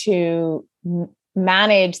view, to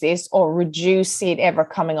manage this or reduce it ever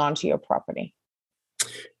coming onto your property?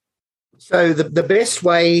 So the best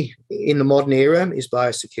way in the modern era is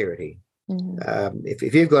biosecurity. Mm-hmm.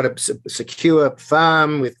 If you've got a secure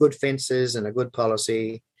farm with good fences and a good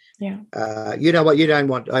policy, Yeah. You know what? You don't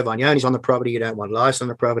want ovine on the property. You don't want lice on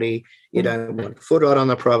the property. You don't want foot rot on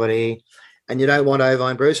the property, and you don't want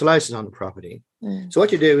ovine brucellosis on the property. So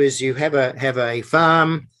what you do is you have a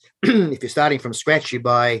farm. If you're starting from scratch, you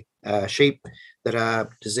buy sheep that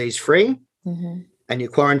are disease free, and you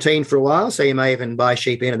quarantine for a while. So you may even buy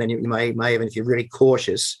sheep in, and then you may even, if you're really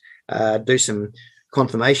cautious, do some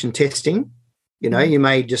confirmation testing. You know, you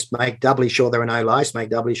may just make doubly sure there are no lice, make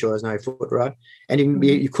doubly sure there's no foot rot, and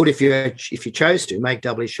you could, if you chose to, make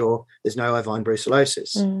doubly sure there's no ovine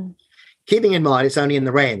brucellosis. Keeping in mind it's only in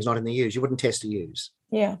the rams, not in the ewes. You wouldn't test the ewes.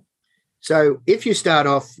 Yeah. So if you start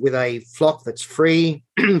off with a flock that's free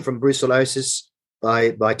from brucellosis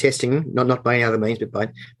by testing, not by any other means,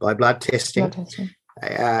 but by blood testing,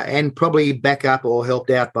 and probably back up or helped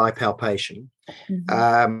out by palpation.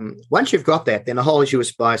 Once you've got that, then the whole issue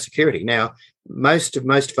is biosecurity. Now, most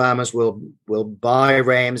farmers will buy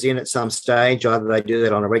rams in at some stage. Either they do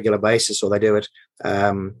that on a regular basis, or they do it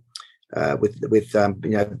with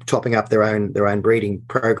topping up their own breeding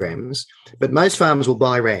programs. But most farmers will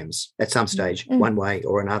buy rams at some stage, one way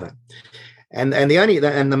or another. And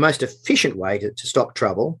the most efficient way to stop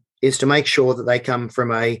trouble is to make sure that they come from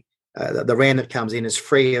the ram that comes in is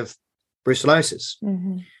free of brucellosis.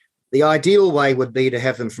 The ideal way would be to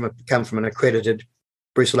have them come from an accredited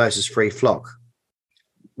brucellosis-free flock.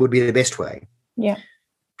 Would be the best way. Yeah.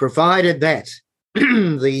 Provided that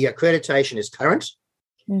the accreditation is current.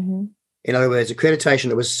 In other words, accreditation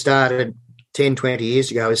that was started 10, 20 years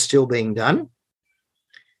ago is still being done.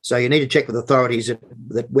 So you need to check with authorities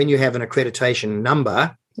that when you have an accreditation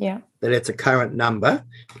number, that it's a current number,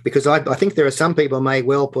 because I think there are some people may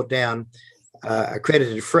well put down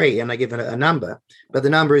accredited free and they give it a number, but the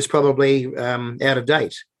number is probably out of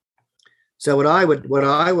date. So what I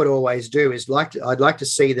would always do is I'd like to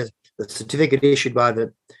see the certificate issued by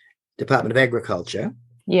the Department of Agriculture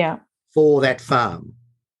for that farm.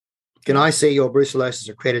 Can I see your brucellosis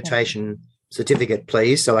accreditation certificate,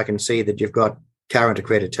 please, so I can see that you've got current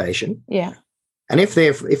accreditation? Yeah. And if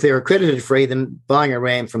they're accredited free, then buying a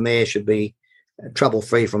ram from there should be trouble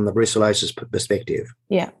free from the brucellosis perspective.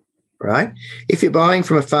 Yeah. Right. If you're buying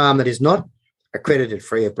from a farm that is not accredited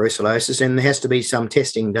free of brucellosis, then there has to be some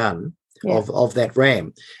testing done of that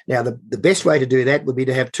ram. Now, the best way to do that would be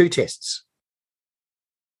to have two tests.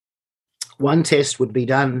 One test would be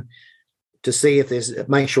done to see if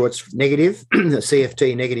make sure it's negative, a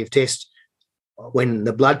CFT negative test when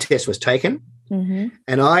the blood test was taken. And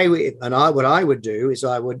what I would do is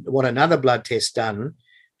I would want another blood test done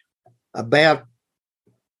about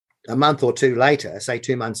a month or two later, say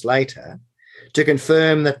 2 months later, to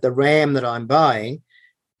confirm that the ram that I'm buying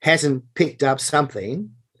hasn't picked up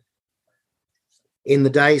something in the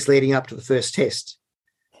days leading up to the first test.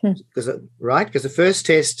 Because the first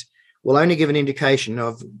test will only give an indication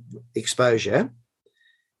of exposure,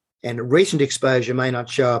 and recent exposure may not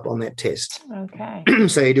show up on that test. Okay.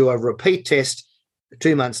 So you do a repeat test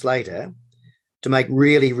 2 months later to make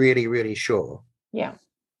really, really, really sure. Yeah.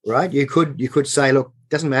 Right? You could say, look,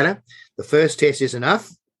 doesn't matter. The first test is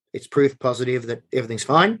enough. It's proof positive that everything's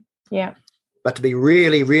fine. Yeah. But to be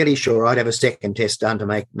really, really sure, I'd have a second test done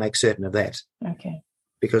to make certain of that. Okay.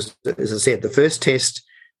 Because, as I said, the first test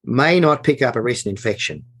may not pick up a recent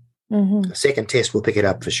infection. A second test will pick it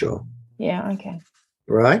up for sure. Yeah, okay.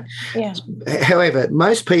 Right? Yeah. However,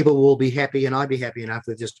 most people will be happy, and I'd be happy enough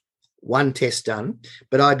with just one test done,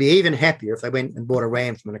 but I'd be even happier if they went and bought a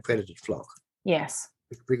ram from an accredited flock. Yes.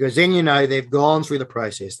 Because then, they've gone through the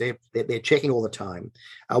process. They're checking all the time.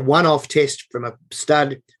 A one-off test from a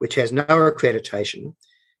stud which has no accreditation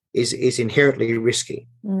is inherently risky.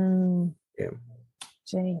 Yeah.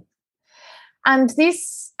 Gee. And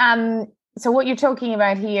this, so what you're talking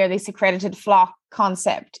about here, this accredited flock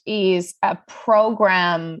concept, is a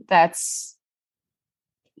program that's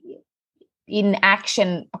in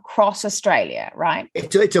action across Australia, right?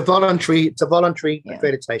 It's a voluntary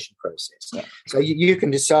accreditation process. Yeah. So you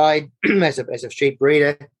can decide as a sheep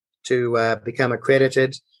breeder to become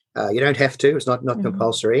accredited. You don't have to. It's not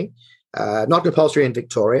compulsory. Not compulsory in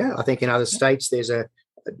Victoria. I think in other states there's a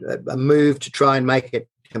move to try and make it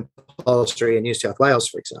compulsory in New South Wales,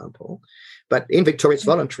 for example. But in Victoria, it's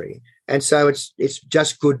voluntary, and so it's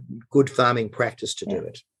just good farming practice to do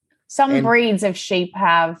it. Some breeds of sheep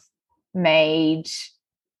have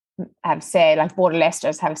said, like Border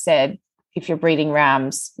Leicesters have said, if you're breeding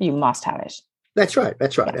rams, you must have it. That's right,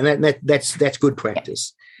 and that's good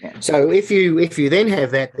practice. Yeah. So if you then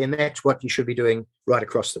have that, then that's what you should be doing right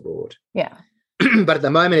across the board. Yeah. But at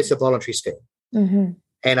the moment, it's a voluntary scheme,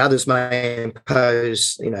 and others may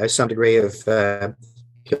impose, some degree of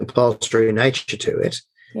compulsory nature to it.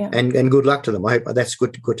 And good luck to them. I hope that's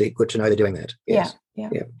good to know they're doing that. Yes. Yeah.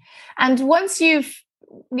 And once you've,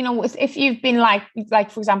 if you've been like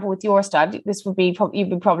for example with your stud, this would be you've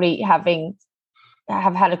been probably have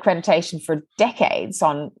had accreditation for decades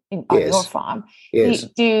on your farm. Yes.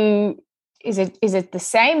 Is it the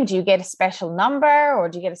same? Do you get a special number, or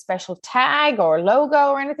do you get a special tag or logo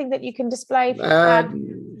or anything that you can display?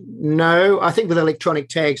 No, I think with electronic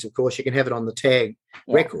tags, of course, you can have it on the tag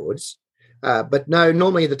records. But no,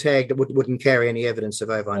 normally the tag wouldn't carry any evidence of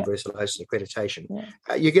ovine brucellosis accreditation.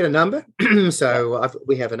 You get a number, so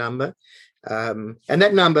we have a number, and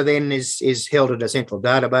that number then is held at a central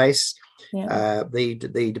database.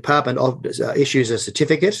 The department issues a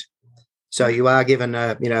certificate, so you are given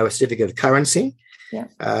a certificate of currency.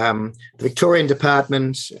 The Victorian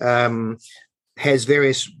department has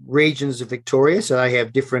various regions of Victoria, so they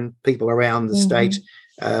have different people around the state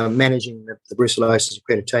managing the brucellosis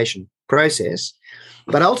accreditation process,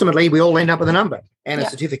 but ultimately we all end up with a number and a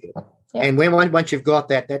certificate. And once you've got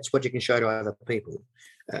that, that's what you can show to other people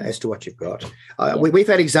as to what you've got. We've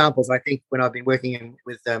had examples, I think, when I've been working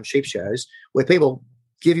with sheep shows, where people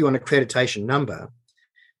give you an accreditation number,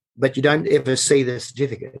 but you don't ever see the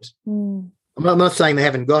certificate. I'm not saying they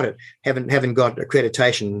haven't got it, haven't got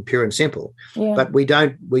accreditation pure and simple, but we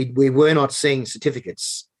were not seeing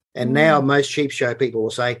certificates. And now most sheep show people will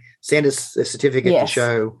say, send us a certificate to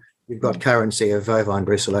show you've got currency of ovine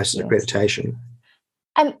brucellosis accreditation.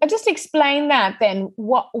 And just explain that then.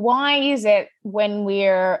 Why is it when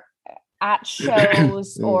we're at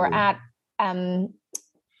shows or at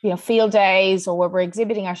field days, or where we're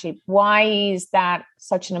exhibiting our sheep, why is that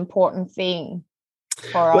such an important thing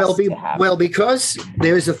for us to have? Well, because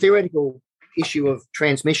there is a theoretical issue of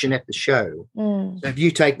transmission at the show. So if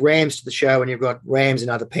you take rams to the show and you've got rams in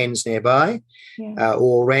other pens nearby,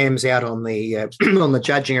 or rams out on the on the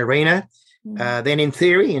judging arena, then in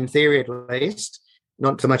theory at least,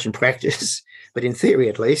 not so much in practice, but in theory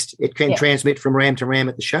at least, it can transmit from ram to ram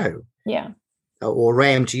at the show. Or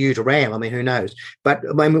ram to you to ram. I mean, who knows? But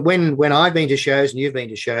when I've been to shows and you've been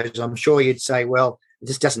to shows, I'm sure you'd say, well,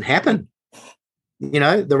 this doesn't happen.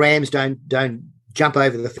 The rams don't jump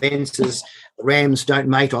over the fences. The rams don't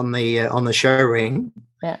mate on the show ring.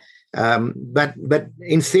 But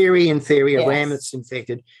in theory, a ram that's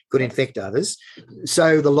infected could infect others.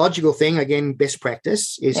 So the logical thing, again, best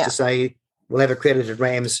practice, is to say we'll have accredited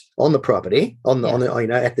rams on the property, on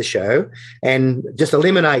the at the show, and just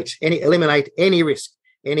eliminate any risk,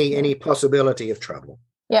 any possibility of trouble.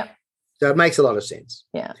 So it makes a lot of sense.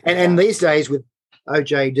 And these days with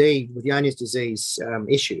OJD, with Johne's disease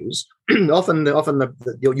issues, often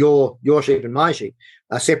your sheep and my sheep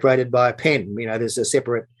are separated by a pen. There's a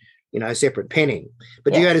separate penning.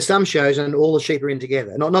 But you go to some shows and all the sheep are in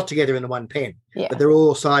together, not together in the one pen, but they're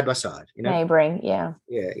all side by side. Neighbouring,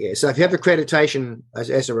 So if you have accreditation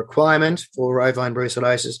as a requirement for ovine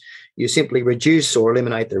brucellosis, you simply reduce or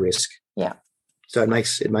eliminate the risk. So it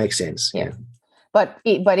makes sense. But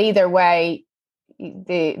either way,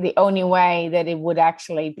 the only way that it would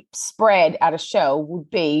actually spread at a show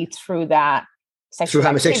would be through that through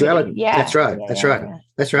homosexuality. That's right.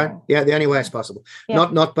 Yeah, the only way it's possible. It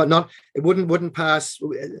wouldn't pass.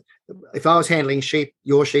 If I was handling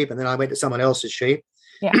your sheep, and then I went to someone else's sheep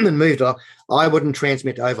and moved off, I wouldn't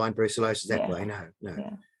transmit ovine brucellosis that way. No.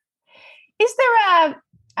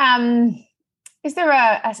 Is there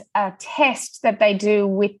a test that they do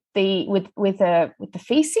with the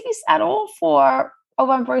feces at all for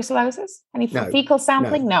ovine brucellosis? Any fecal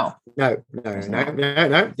sampling? No. The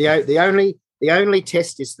only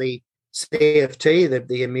test is the CFT,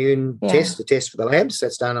 the immune test, the test for the labs.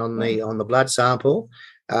 That's done on the blood sample.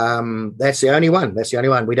 That's the only one.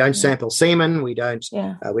 We don't sample semen. We don't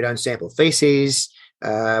sample feces.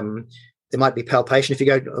 There might be palpation. If you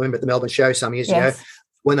go, I remember at the Melbourne show some years ago,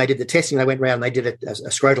 when they did the testing, they went around and they did a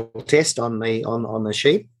scrotal test on the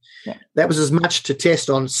sheep. That was as much to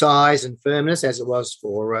test on size and firmness as it was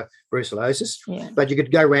for brucellosis. But you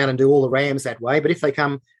could go around and do all the rams that way. But if they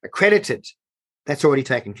come accredited, that's already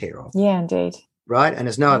taken care of. Yeah, indeed. Right? And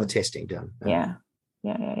there's no other testing done. Yeah.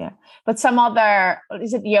 But some other,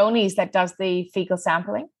 is it Johne's that does the fecal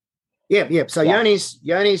sampling? Yeah. So Johne's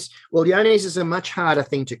is a much harder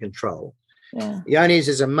thing to control. Johne's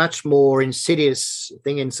is a much more insidious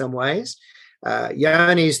thing in some ways.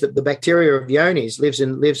 Johne's, the bacteria of Johne's lives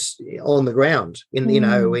on the ground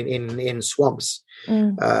in swamps.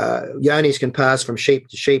 Johne's can pass from sheep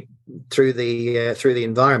to sheep through the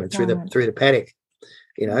environment, through the paddock,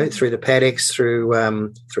 through the paddocks, through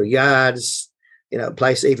yards,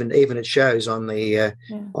 place. Even it shows on the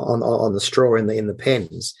on the straw in the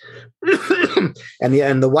pens.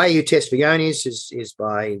 and the way you test for Yonis is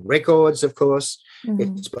by records, of course.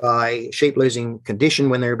 Mm-hmm. It's by sheep losing condition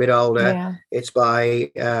when they're a bit older. Yeah. It's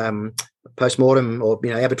by post-mortem or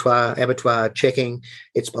abattoir checking.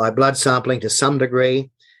 It's by blood sampling to some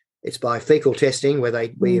degree. It's by fecal testing where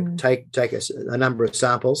you take a number of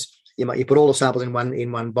samples. You put all the samples in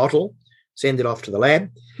one bottle, send it off to the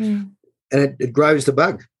lab, and it grows the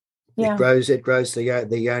bug. Yeah. It grows the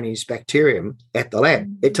Yonis bacterium at the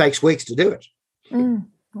lab. It takes weeks to do it,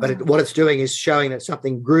 but what it's doing is showing that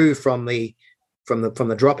something grew from the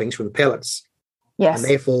droppings, from the pellets. Yes, and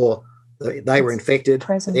therefore they were infected.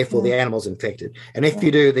 Therefore, the animal's infected. And if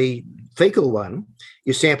you do the fecal one,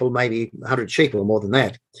 you sample maybe 100 sheep or more than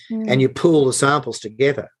that, and you pool the samples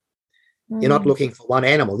together. You're not looking for one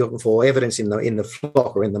animal; you're looking for evidence in the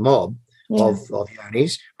flock or in the mob of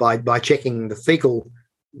Yonis by checking the fecal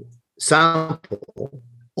sample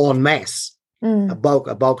en masse, a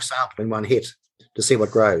bulk sample in one hit to see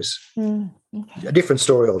what grows. Okay. A different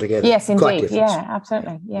story altogether. Yes, indeed. Yeah,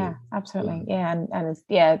 absolutely. Yeah, absolutely. Yeah, and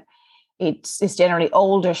it's generally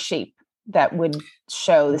older sheep that would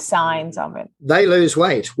show the signs of it. They lose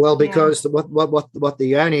weight. Well, because what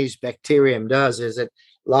the Yonis bacterium does is it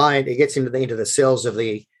gets into the cells of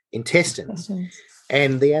the intestines,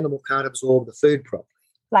 and the animal can't absorb the food properly.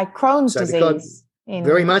 Like Crohn's disease.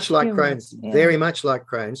 Very much like Crohn's. Yeah. Very much like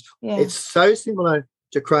Crohn's. Yeah. It's so similar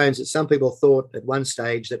to Crohn's that some people thought at one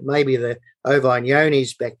stage that maybe the Ovine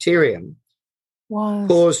Yonis bacterium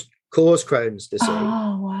caused Crohn's disease.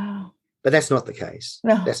 Oh, wow. But that's not the case.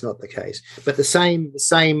 No. That's not the case. But the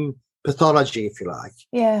same pathology, if you like.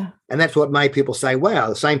 Yeah. And that's what made people say, wow,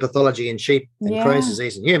 the same pathology in sheep and Crohn's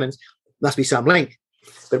disease in humans, must be some link.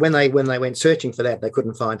 But when they went searching for that, they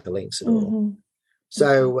couldn't find the links at all.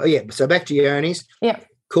 So, so back to Yonis. Yeah.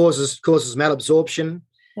 Causes malabsorption.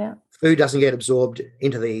 Yeah. Food doesn't get absorbed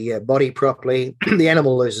into the body properly. The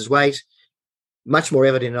animal loses weight. Much more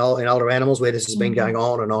evident in older animals where this has been going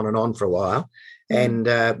on and on and on for a while. And,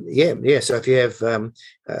 so if you have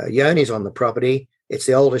Yonis on the property, it's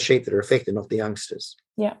the older sheep that are affected, not the youngsters.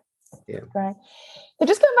 Yeah. Yeah. Right. So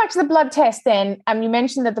just going back to the blood test then, you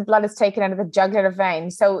mentioned that the blood is taken out of the jugular vein.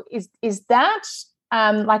 So is that,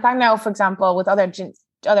 like I know, for example, with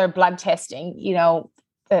other blood testing,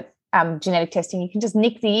 that genetic testing, you can just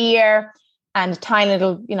nick the ear and a tiny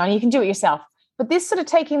little, you can do it yourself. But this sort of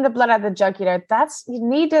taking the blood out of the jugular, you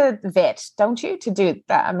need a vet, don't you, to do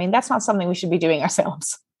that? I mean, that's not something we should be doing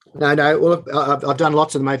ourselves. No. Well, I've done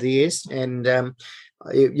lots of them over the years, and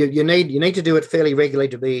you need to do it fairly regularly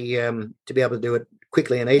to be able to do it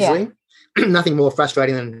quickly and easily. Yeah. Nothing more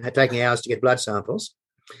frustrating than taking hours to get blood samples.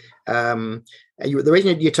 The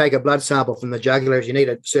reason you take a blood sample from the jugular is you need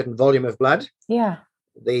a certain volume of blood. Yeah.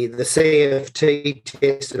 The CFT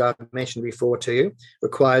test that I've mentioned before to you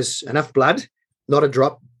requires enough blood, not a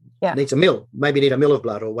drop. Yeah. It needs a mil. Maybe you need a mil of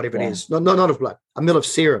blood or whatever it is. Not of blood, a mil of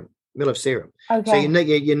serum. Okay. So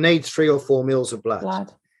you need 3 or 4 mils of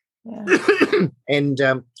blood. Yeah. And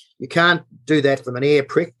you can't do that from an ear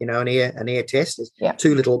prick, an ear test. There's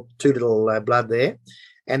too little blood there.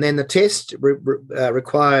 And then the test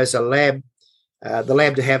requires the lab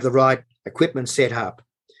to have the right equipment set up.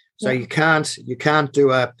 So you can't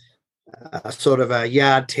do a sort of a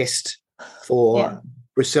yard test for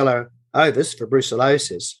Brucellosis, for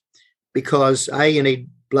brucellosis, because A, you need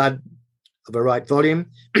blood of a right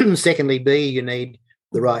volume. Secondly, B, you need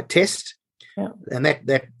the right test. Yeah. And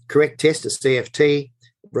that correct test, a CFT,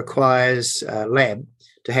 requires a lab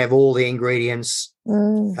to have all the ingredients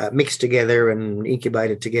mixed together and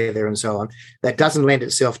incubated together and so on. That doesn't lend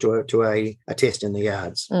itself to a test in the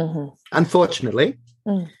yards. Mm-hmm. Unfortunately,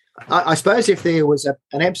 I suppose if there was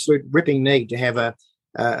an absolute ripping need to have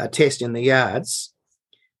a test in the yards,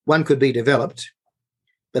 one could be developed,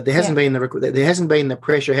 but there hasn't been the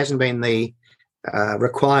pressure, hasn't been the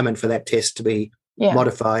requirement for that test to be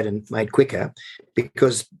modified and made quicker,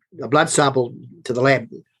 because a blood sample to the lab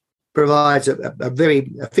provides a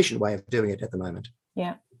very efficient way of doing it at the moment.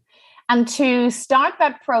 Yeah. And to start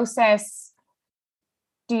that process,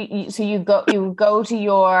 you go to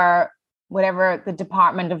your whatever the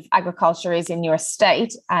Department of Agriculture is in your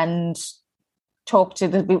state and talk to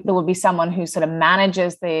there will be someone who sort of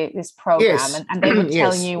manages this program, and they will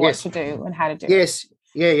tell you what to do and how to do it. Yes.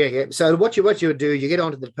 Yeah. So what you would do, you get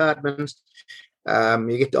onto the department.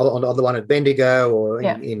 You get on the one at Bendigo or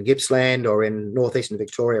in Gippsland or in northeastern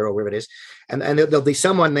Victoria or wherever it is, and there'll be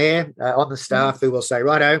someone there on the staff who will say,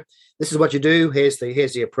 righto, this is what you do. Here's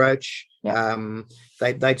the approach. Yeah.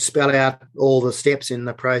 They'd spell out all the steps in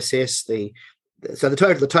the process, the So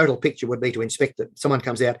the total picture would be to inspect someone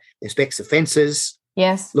comes out, inspects the fences,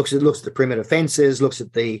 yes, looks at the perimeter fences, looks at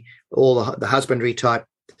all the husbandry type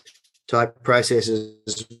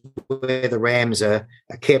processes where the rams are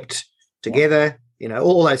kept together,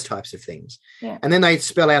 all those types of things. Yeah. And then they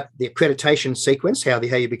spell out the accreditation sequence, how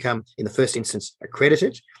you become, in the first instance,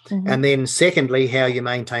 accredited, and then secondly, how you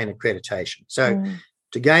maintain accreditation. So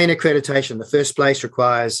to gain accreditation in the first place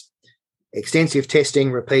requires extensive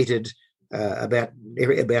testing, repeated about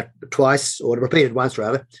twice, or repeated once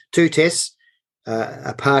rather, 2 tests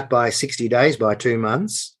apart by 60 days, by 2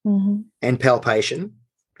 months, and palpation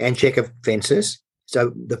and check of fences.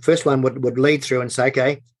 So the first one would lead through and say,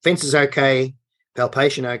 okay, fences okay,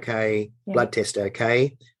 palpation okay, blood test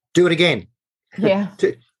okay. Do it again. Yeah.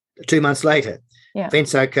 2 months later. Yeah.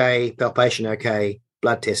 Fence okay, palpation okay,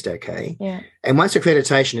 blood test okay. Yeah. And once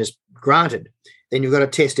accreditation is granted, then you've got to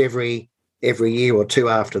test every year or 2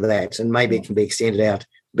 after that, and maybe it can be extended out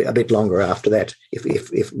a bit longer after that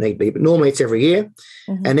if need be. But normally it's every year,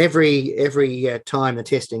 and every time the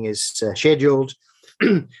testing is scheduled.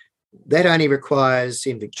 That only requires,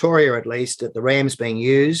 in Victoria at least, that the rams being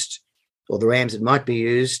used, or the rams that might be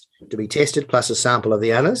used, to be tested, plus a sample of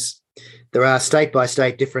the others. There are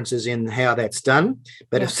state-by-state differences in how that's done,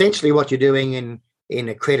 but essentially what you're doing in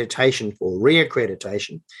accreditation or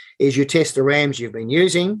re-accreditation is you test the rams you've been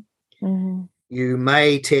using. You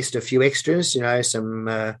may test a few extras, some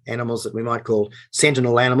animals that we might call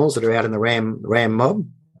sentinel animals that are out in the ram mob.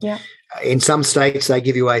 Yeah. In some states, they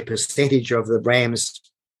give you a percentage of the rams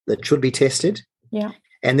that should be tested. Yeah.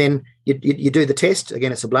 And then you do the test.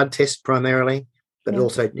 Again, it's a blood test primarily, but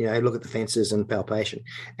also, look at the fences and palpation.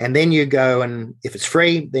 And then you go, and if it's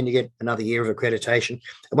free, then you get another year of accreditation.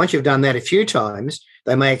 And once you've done that a few times,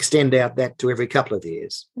 they may extend out that to every couple of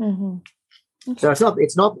years. Okay. So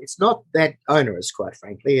it's not that onerous, quite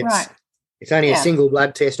frankly. It's only a single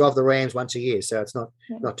blood test of the rams once a year, so it's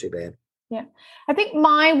not too bad. Yeah. I think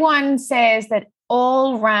my one says that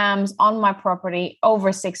all rams on my property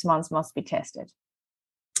over 6 months must be tested.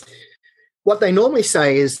 What they normally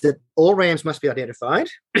say is that all rams must be identified.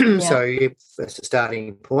 So that's the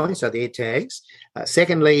starting point, so the ear tags.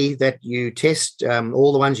 Secondly, that you test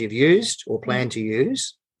all the ones you've used or plan to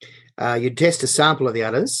use. You test a sample of the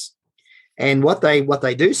others. And what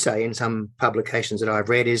they do say in some publications that I've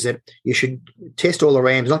read is that you should test all the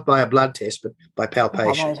rams, not by a blood test, but by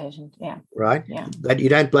palpation. Right? Yeah. That you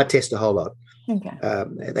don't blood test a whole lot. Okay.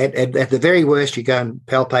 At the very worst, you go and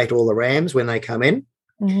palpate all the rams when they come in,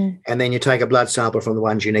 and then you take a blood sample from the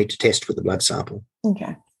ones you need to test with the blood sample.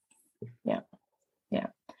 Okay. Yeah. Yeah.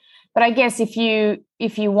 But I guess if you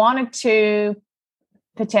wanted to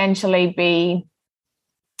potentially be,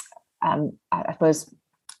 I suppose,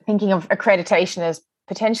 thinking of accreditation as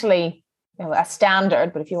potentially a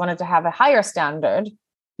standard, but if you wanted to have a higher standard,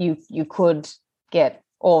 you could get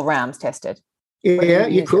all rams tested. Yeah,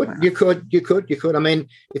 you could. I mean,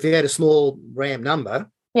 if you had a small ram number,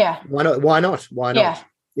 why not? Yeah.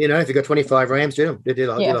 If you've got 25 rams, do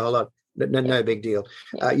the whole lot. No big deal.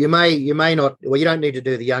 Yeah. You may not. Well, you don't need to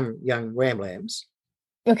do the young ram lambs.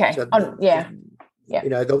 Okay. So, yeah.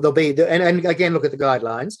 There'll be, and again, look at the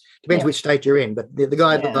guidelines. Depends which state you're in, but the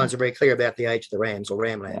guidelines are very clear about the age of the rams or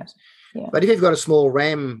ram lambs. Yeah. But if you've got a small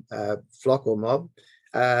ram flock or mob,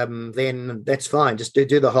 then that's fine. Just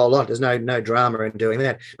do the whole lot. There's no drama in doing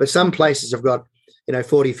that. But some places have got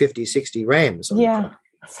 40, 50, 60 rams.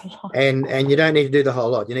 That's a lot. And you don't need to do the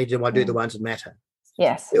whole lot. You need to do the ones that matter.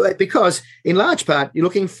 Yes. Because in large part, you're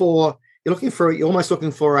almost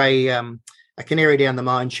looking for a canary down the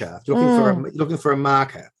mine shaft. Looking for a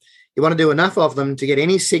marker. You want to do enough of them to get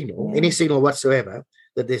any signal whatsoever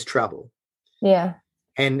that there's trouble. Yeah.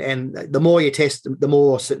 And the more you test, the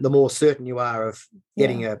more certain you are of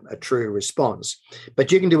getting a true response.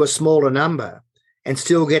 But you can do a smaller number and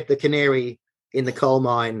still get the canary in the coal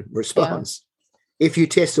mine response if you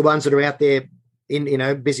test the ones that are out there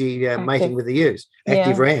in busy mating with the ewes,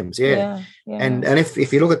 active rams. Yeah. And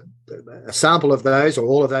if you look at a sample of those or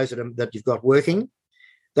all of those that you've got working,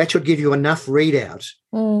 that should give you enough readout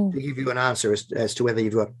to give you an answer as to whether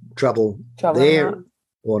you've got trouble there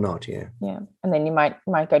or not. Yeah. And then you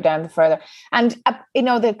might go down further. And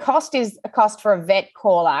the cost is a cost for a vet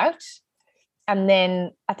call out, and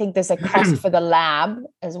then I think there's a cost for the lab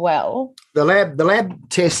as well. The lab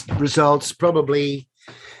test results probably.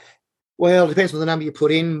 Well, it depends on the number you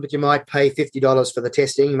put in, but you might pay $50 for the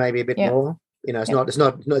testing, maybe a bit more. It's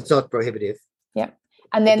not prohibitive. Yeah.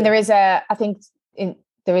 And then there is a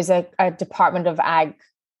Department of Ag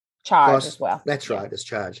charge as well. That's right, it's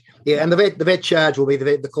charged. Yeah, and the vet charge will be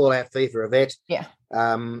the call out fee for a vet. Yeah.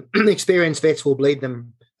 Experienced vets will bleed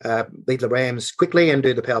them beat the rams quickly and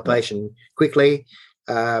do the palpation quickly.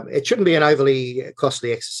 It shouldn't be an overly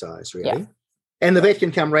costly exercise, really. Yeah. And the vet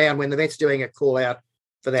can come round when the vet's doing a call out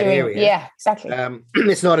for that area. Yeah, exactly.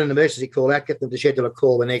 It's not an emergency call out. Get them to schedule a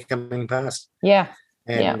call when they're coming past. Yeah.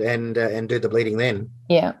 And do the bleeding then.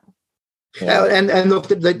 Yeah. And look,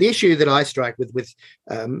 the issue that I strike with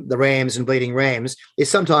the rams and bleeding rams is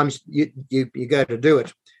sometimes you go to do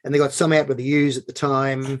it and they got some out with the ewes at the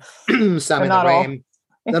time, some in the ram.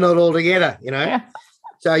 They're not all together, Yeah.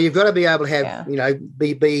 So you've got to be able to have,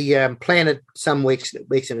 be planted some weeks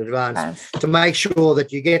in advance to make sure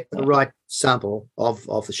that you get the right sample of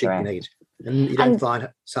the sheep you need, and you don't find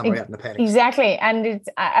it somewhere out in the paddock. Exactly, and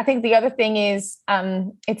I think the other thing is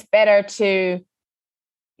it's better to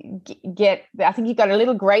get. I think you've got a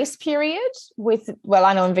little grace period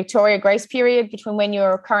I know in Victoria, grace period between when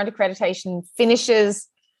your current accreditation finishes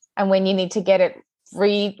and when you need to get it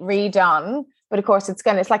redone. But of course, it's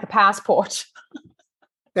like a passport.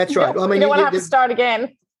 That's right. I mean, you don't want to have to start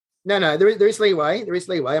again. No, there is leeway. There is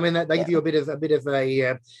leeway. I mean, they give you a bit of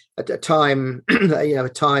a time, a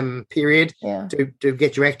time period to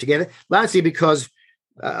get your act together. Largely because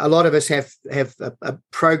a lot of us have a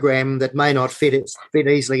program that may not fit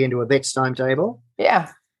easily into a vet's timetable.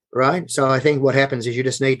 Yeah. Right. So I think what happens is you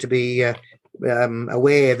just need to be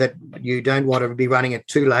aware that you don't want to be running it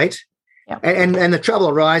too late. Yeah. And the trouble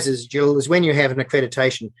arises, Jill, is when you have an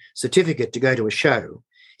accreditation certificate to go to a show.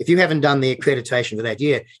 If you haven't done the accreditation for that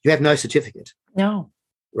year, you have no certificate. No.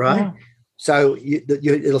 Right? No. So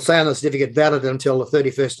it'll say on the certificate valid until the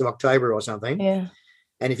 31st of October or something. Yeah.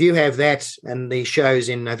 And if you have that and the show's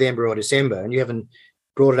in November or December and you haven't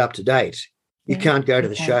brought it up to date, you can't go to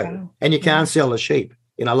the show. And you can't sell the sheep.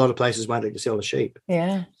 A lot of places won't let you sell the sheep.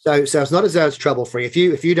 Yeah. So it's not as though it's trouble-free.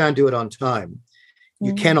 If you don't do it on time,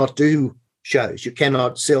 you cannot do shows. You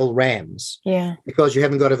cannot sell rams. Yeah. Because you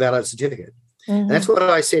haven't got a valid certificate. And that's what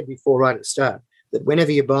I said before right at the start, that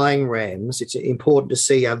whenever you're buying rams, it's important to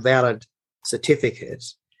see a valid certificate.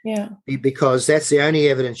 Yeah. Because that's the only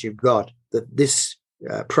evidence you've got that this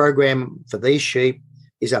program for these sheep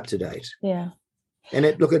is up to date. Yeah. And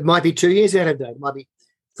it might be 2 years out of date. It might be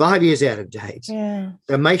 5 years out of date. Yeah.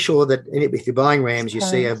 So make sure that if you're buying rams, you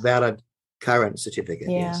see a valid current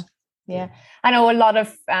certificate. Yeah. Yes. Yeah. I know a lot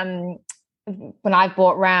of when I've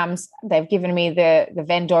bought rams, they've given me the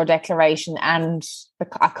vendor declaration and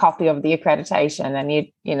a copy of the accreditation, and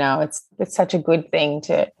it's such a good thing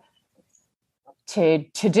to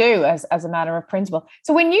do as a matter of principle.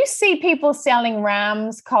 So when you see people selling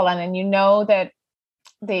rams, Colin, and that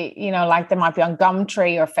they might be on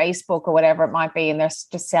Gumtree or Facebook or whatever it might be, and they're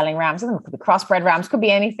just selling rams. It could be crossbred rams, could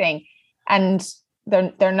be anything, and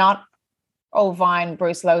they're not ovine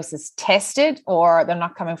brucellosis tested, or they're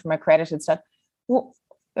not coming from accredited stuff. Well,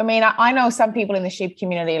 I mean, I know some people in the sheep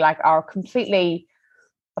community are completely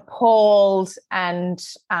appalled and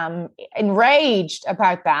enraged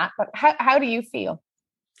about that. But how do you feel?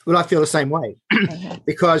 Well, I feel the same way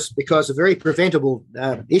because a very preventable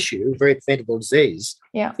issue, very preventable disease,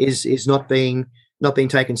 is not being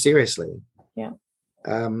taken seriously. Yeah.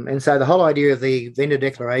 And so the whole idea of the vendor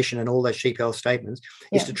declaration and all those sheep health statements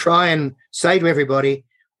is to try and say to everybody,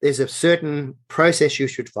 there's a certain process you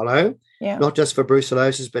should follow, not just for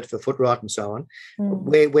brucellosis, but for foot rot and so on,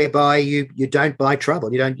 whereby you don't buy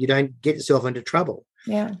trouble, you don't get yourself into trouble.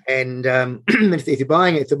 Yeah. And if you're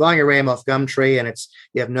buying a ram off Gumtree and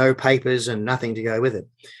you have no papers and nothing to go with it,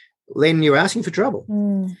 then you're asking for trouble.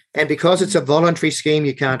 And because it's a voluntary scheme,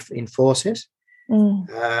 you can't enforce it.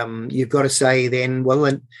 You've got to say then,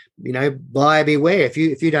 buyer beware. If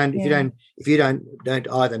you don't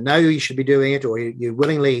either know you should be doing it, or you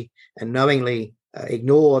willingly and knowingly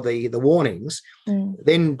ignore the warnings,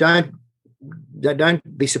 then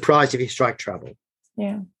don't be surprised if you strike trouble.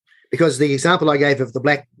 Yeah. Because the example I gave of the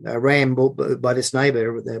black ram bought by this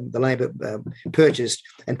neighbour, the neighbour purchased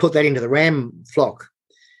and put that into the ram flock,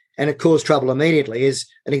 and it caused trouble immediately, is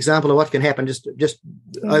an example of what can happen just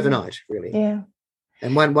overnight, really. Yeah.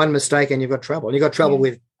 And one mistake and you've got trouble. And you've got trouble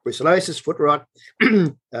with brucellosis, foot rot,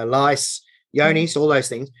 lice, yonis, all those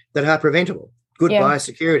things that are preventable. Good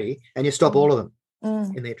biosecurity, and you stop all of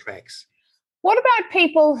them in their tracks. What about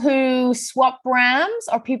people who swap rams,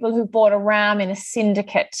 or people who bought a ram in a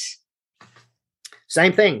syndicate?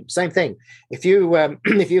 Same thing. If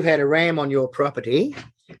you've had a ram on your property,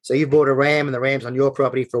 so you bought a ram and the ram's on your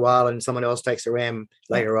property for a while and someone else takes the ram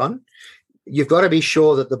later on, you've got to be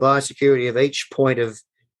sure that the biosecurity of each point of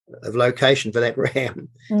location for that ram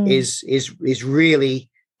is really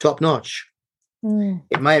top notch.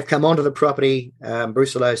 It may have come onto the property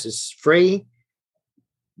brucellosis free,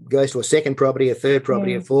 goes to a second property, a third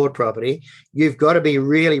property, a fourth property, you've got to be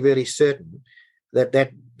really, really certain that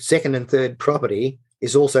that second and third property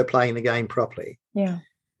is also playing the game properly. Yeah.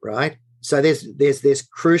 Right. So there's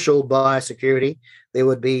crucial biosecurity. There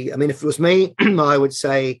would be, I mean, if it was me, I would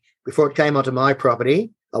say before it came onto my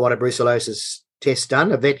property, I want a brucellosis test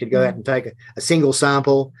done. A vet could go out and take a single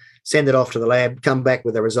sample, send it off to the lab, come back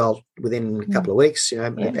with a result within a couple of weeks,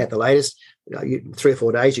 at the latest. 3 or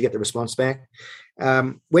 4 days, you get the response back.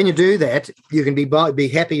 When you do that, you can be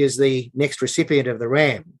happy as the next recipient of the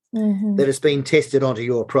RAM that has been tested onto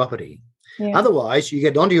your property. Yeah. Otherwise, you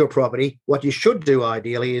get onto your property, what you should do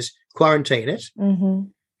ideally is quarantine it,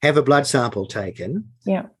 have a blood sample taken,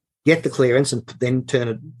 get the clearance, and then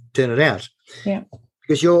turn it out. Yeah.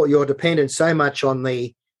 Because you're dependent so much on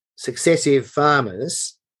the successive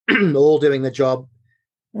farmers all doing the job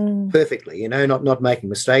perfectly, not making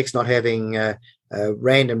mistakes, not having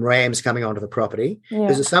random rams coming onto the property.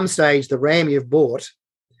 Because at some stage, the ram you've bought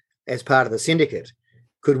as part of the syndicate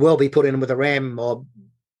could well be put in with a ram mob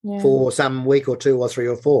for some week or 2 or 3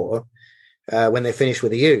 or 4 when they're finished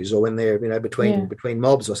with the ewes, or when they're between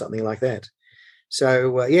mobs or something like that.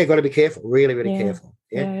 So got to be careful, really, really careful.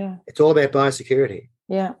 Yeah. It's all about biosecurity.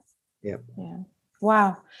 Yeah.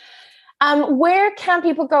 Wow. Where can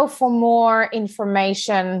people go for more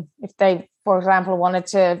information if they, for example, wanted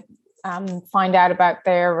to find out about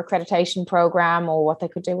their accreditation program or what they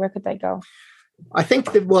could do? Where could they go? I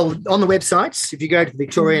think that, on the websites, if you go to the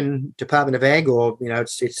Victorian Department of Ag, or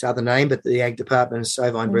its other name, but the Ag Department's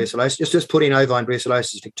Ovine Brucellosis, just put in Ovine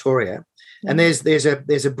Brucellosis Victoria, and there's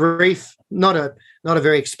a brief, not a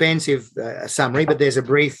very expansive summary, but there's a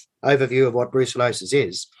brief overview of what brucellosis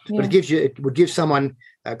is. But it would give someone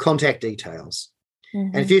contact details,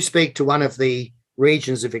 and if you speak to one of the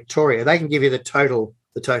regions of Victoria, they can give you the total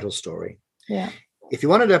story. Yeah. If you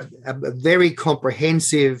wanted a very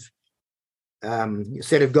comprehensive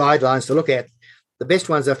set of guidelines to look at, the best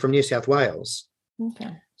ones are from New South Wales.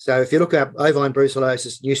 Okay. So if you look up Ovine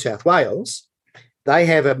Brucellosis New South Wales, they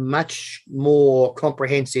have a much more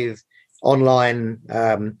comprehensive online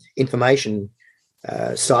information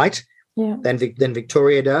site than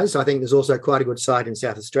Victoria does. I think there's also quite a good site in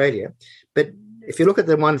South Australia. But if you look at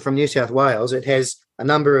the one from New South Wales, it has a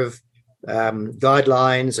number of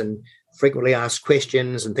guidelines and frequently asked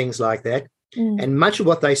questions and things like that. And much of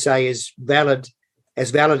what they say is valid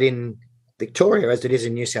in Victoria as it is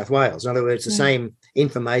in New South Wales. In other words, the same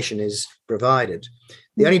information is provided.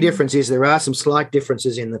 The only difference is there are some slight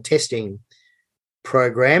differences in the testing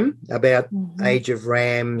program about age of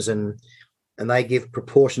rams, and they give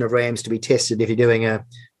proportion of rams to be tested if you're doing a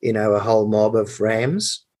whole mob of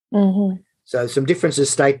rams. So some differences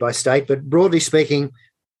state by state, but broadly speaking,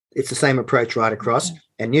 it's the same approach right across.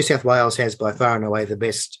 And New South Wales has by far and away the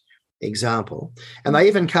best example. And they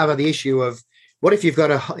even cover the issue of, what if you've got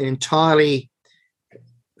an entirely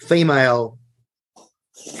female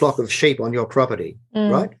flock of sheep on your property,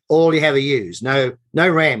 right? All you have are ewes, no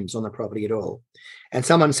rams on the property at all. And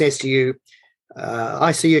someone says to you,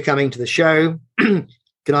 I see you coming to the show. Can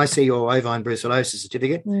I see your Ovine Brucellosis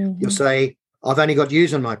certificate? You'll say, I've only got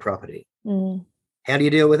ewes on my property. How do you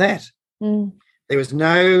deal with that? There is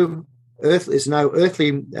no earthly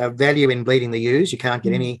value in bleeding the ewes. You can't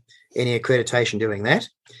get any accreditation doing that.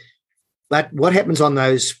 But what happens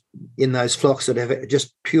in those flocks that have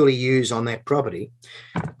just purely ewes on that property?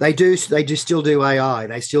 They still do AI.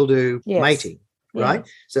 They still do mating, right?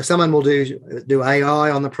 So someone will do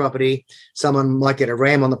AI on the property. Someone might get a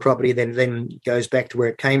ram on the property, then goes back to where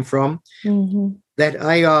it came from. That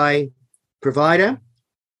AI provider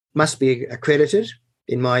must be accredited,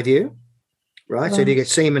 in my view, right? So if you get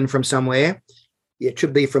semen from somewhere, it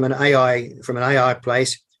should be from an AI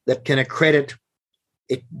place that can accredit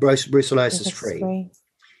it brucellosis free.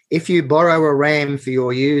 If you borrow a ram for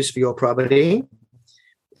your use for your property,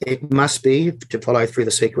 it must be, to follow through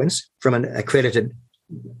the sequence, from an accredited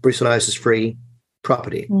brucellosis free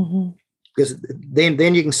property. Because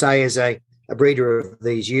then you can say, as a breeder of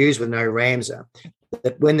these ewes with no rams,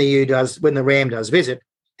 that when the ram does visit,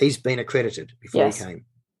 he's been accredited before he came.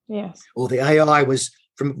 Yes. Or the AI was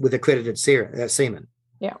with accredited semen.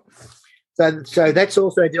 Yeah. So that's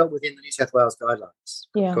also dealt with in the New South Wales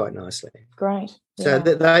guidelines quite nicely. Great. So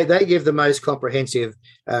they give the most comprehensive,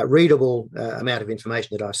 readable amount of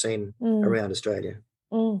information that I've seen around Australia.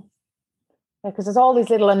 Because there's all these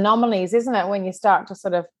little anomalies, isn't it, when you start to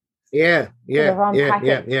sort of unpack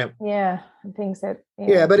it. And things that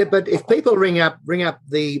but if people ring up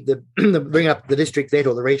the district vet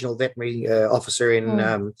or the regional veterinary officer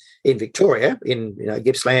in Victoria, in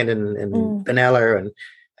Gippsland and Benalla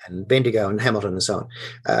and Bendigo and Hamilton and so on.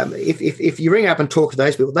 If you ring up and talk to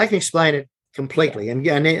those people, they can explain it completely and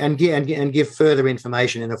give further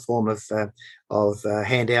information in the form of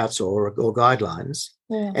handouts or guidelines,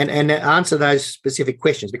 and answer those specific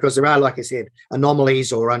questions, because there are, like I said,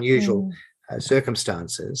 anomalies or unusual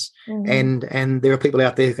circumstances, and there are people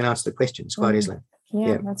out there who can answer the questions quite easily.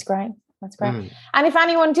 Yeah, that's great. That's great. And if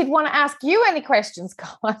anyone did want to ask you any questions,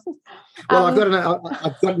 Colin, well, I've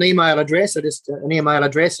got an email address. So just an email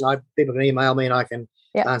address, and people can email me, and I can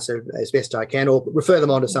answer as best I can, or refer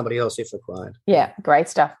them on to somebody else if required. Yeah, great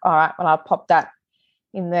stuff. All right, well, I'll pop that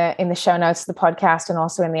in the show notes of the podcast and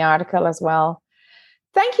also in the article as well.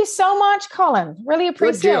 Thank you so much, Colin. Really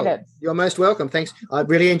appreciate it. You're most welcome. Thanks. I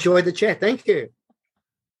really enjoyed the chat. Thank you.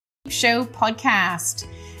 Show podcast.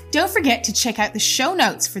 Don't forget to check out the show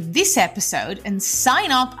notes for this episode and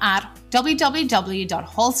sign up at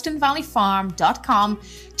www.holstonvalleyfarm.com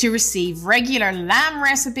to receive regular lamb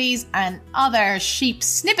recipes and other sheep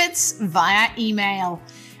snippets via email.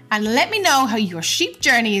 And let me know how your sheep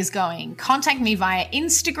journey is going. Contact me via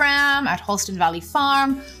Instagram at Holston Valley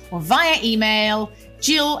Farm or via email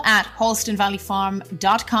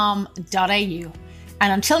jill@holstonvalleyfarm.com.au.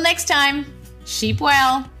 And until next time, sheep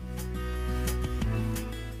well.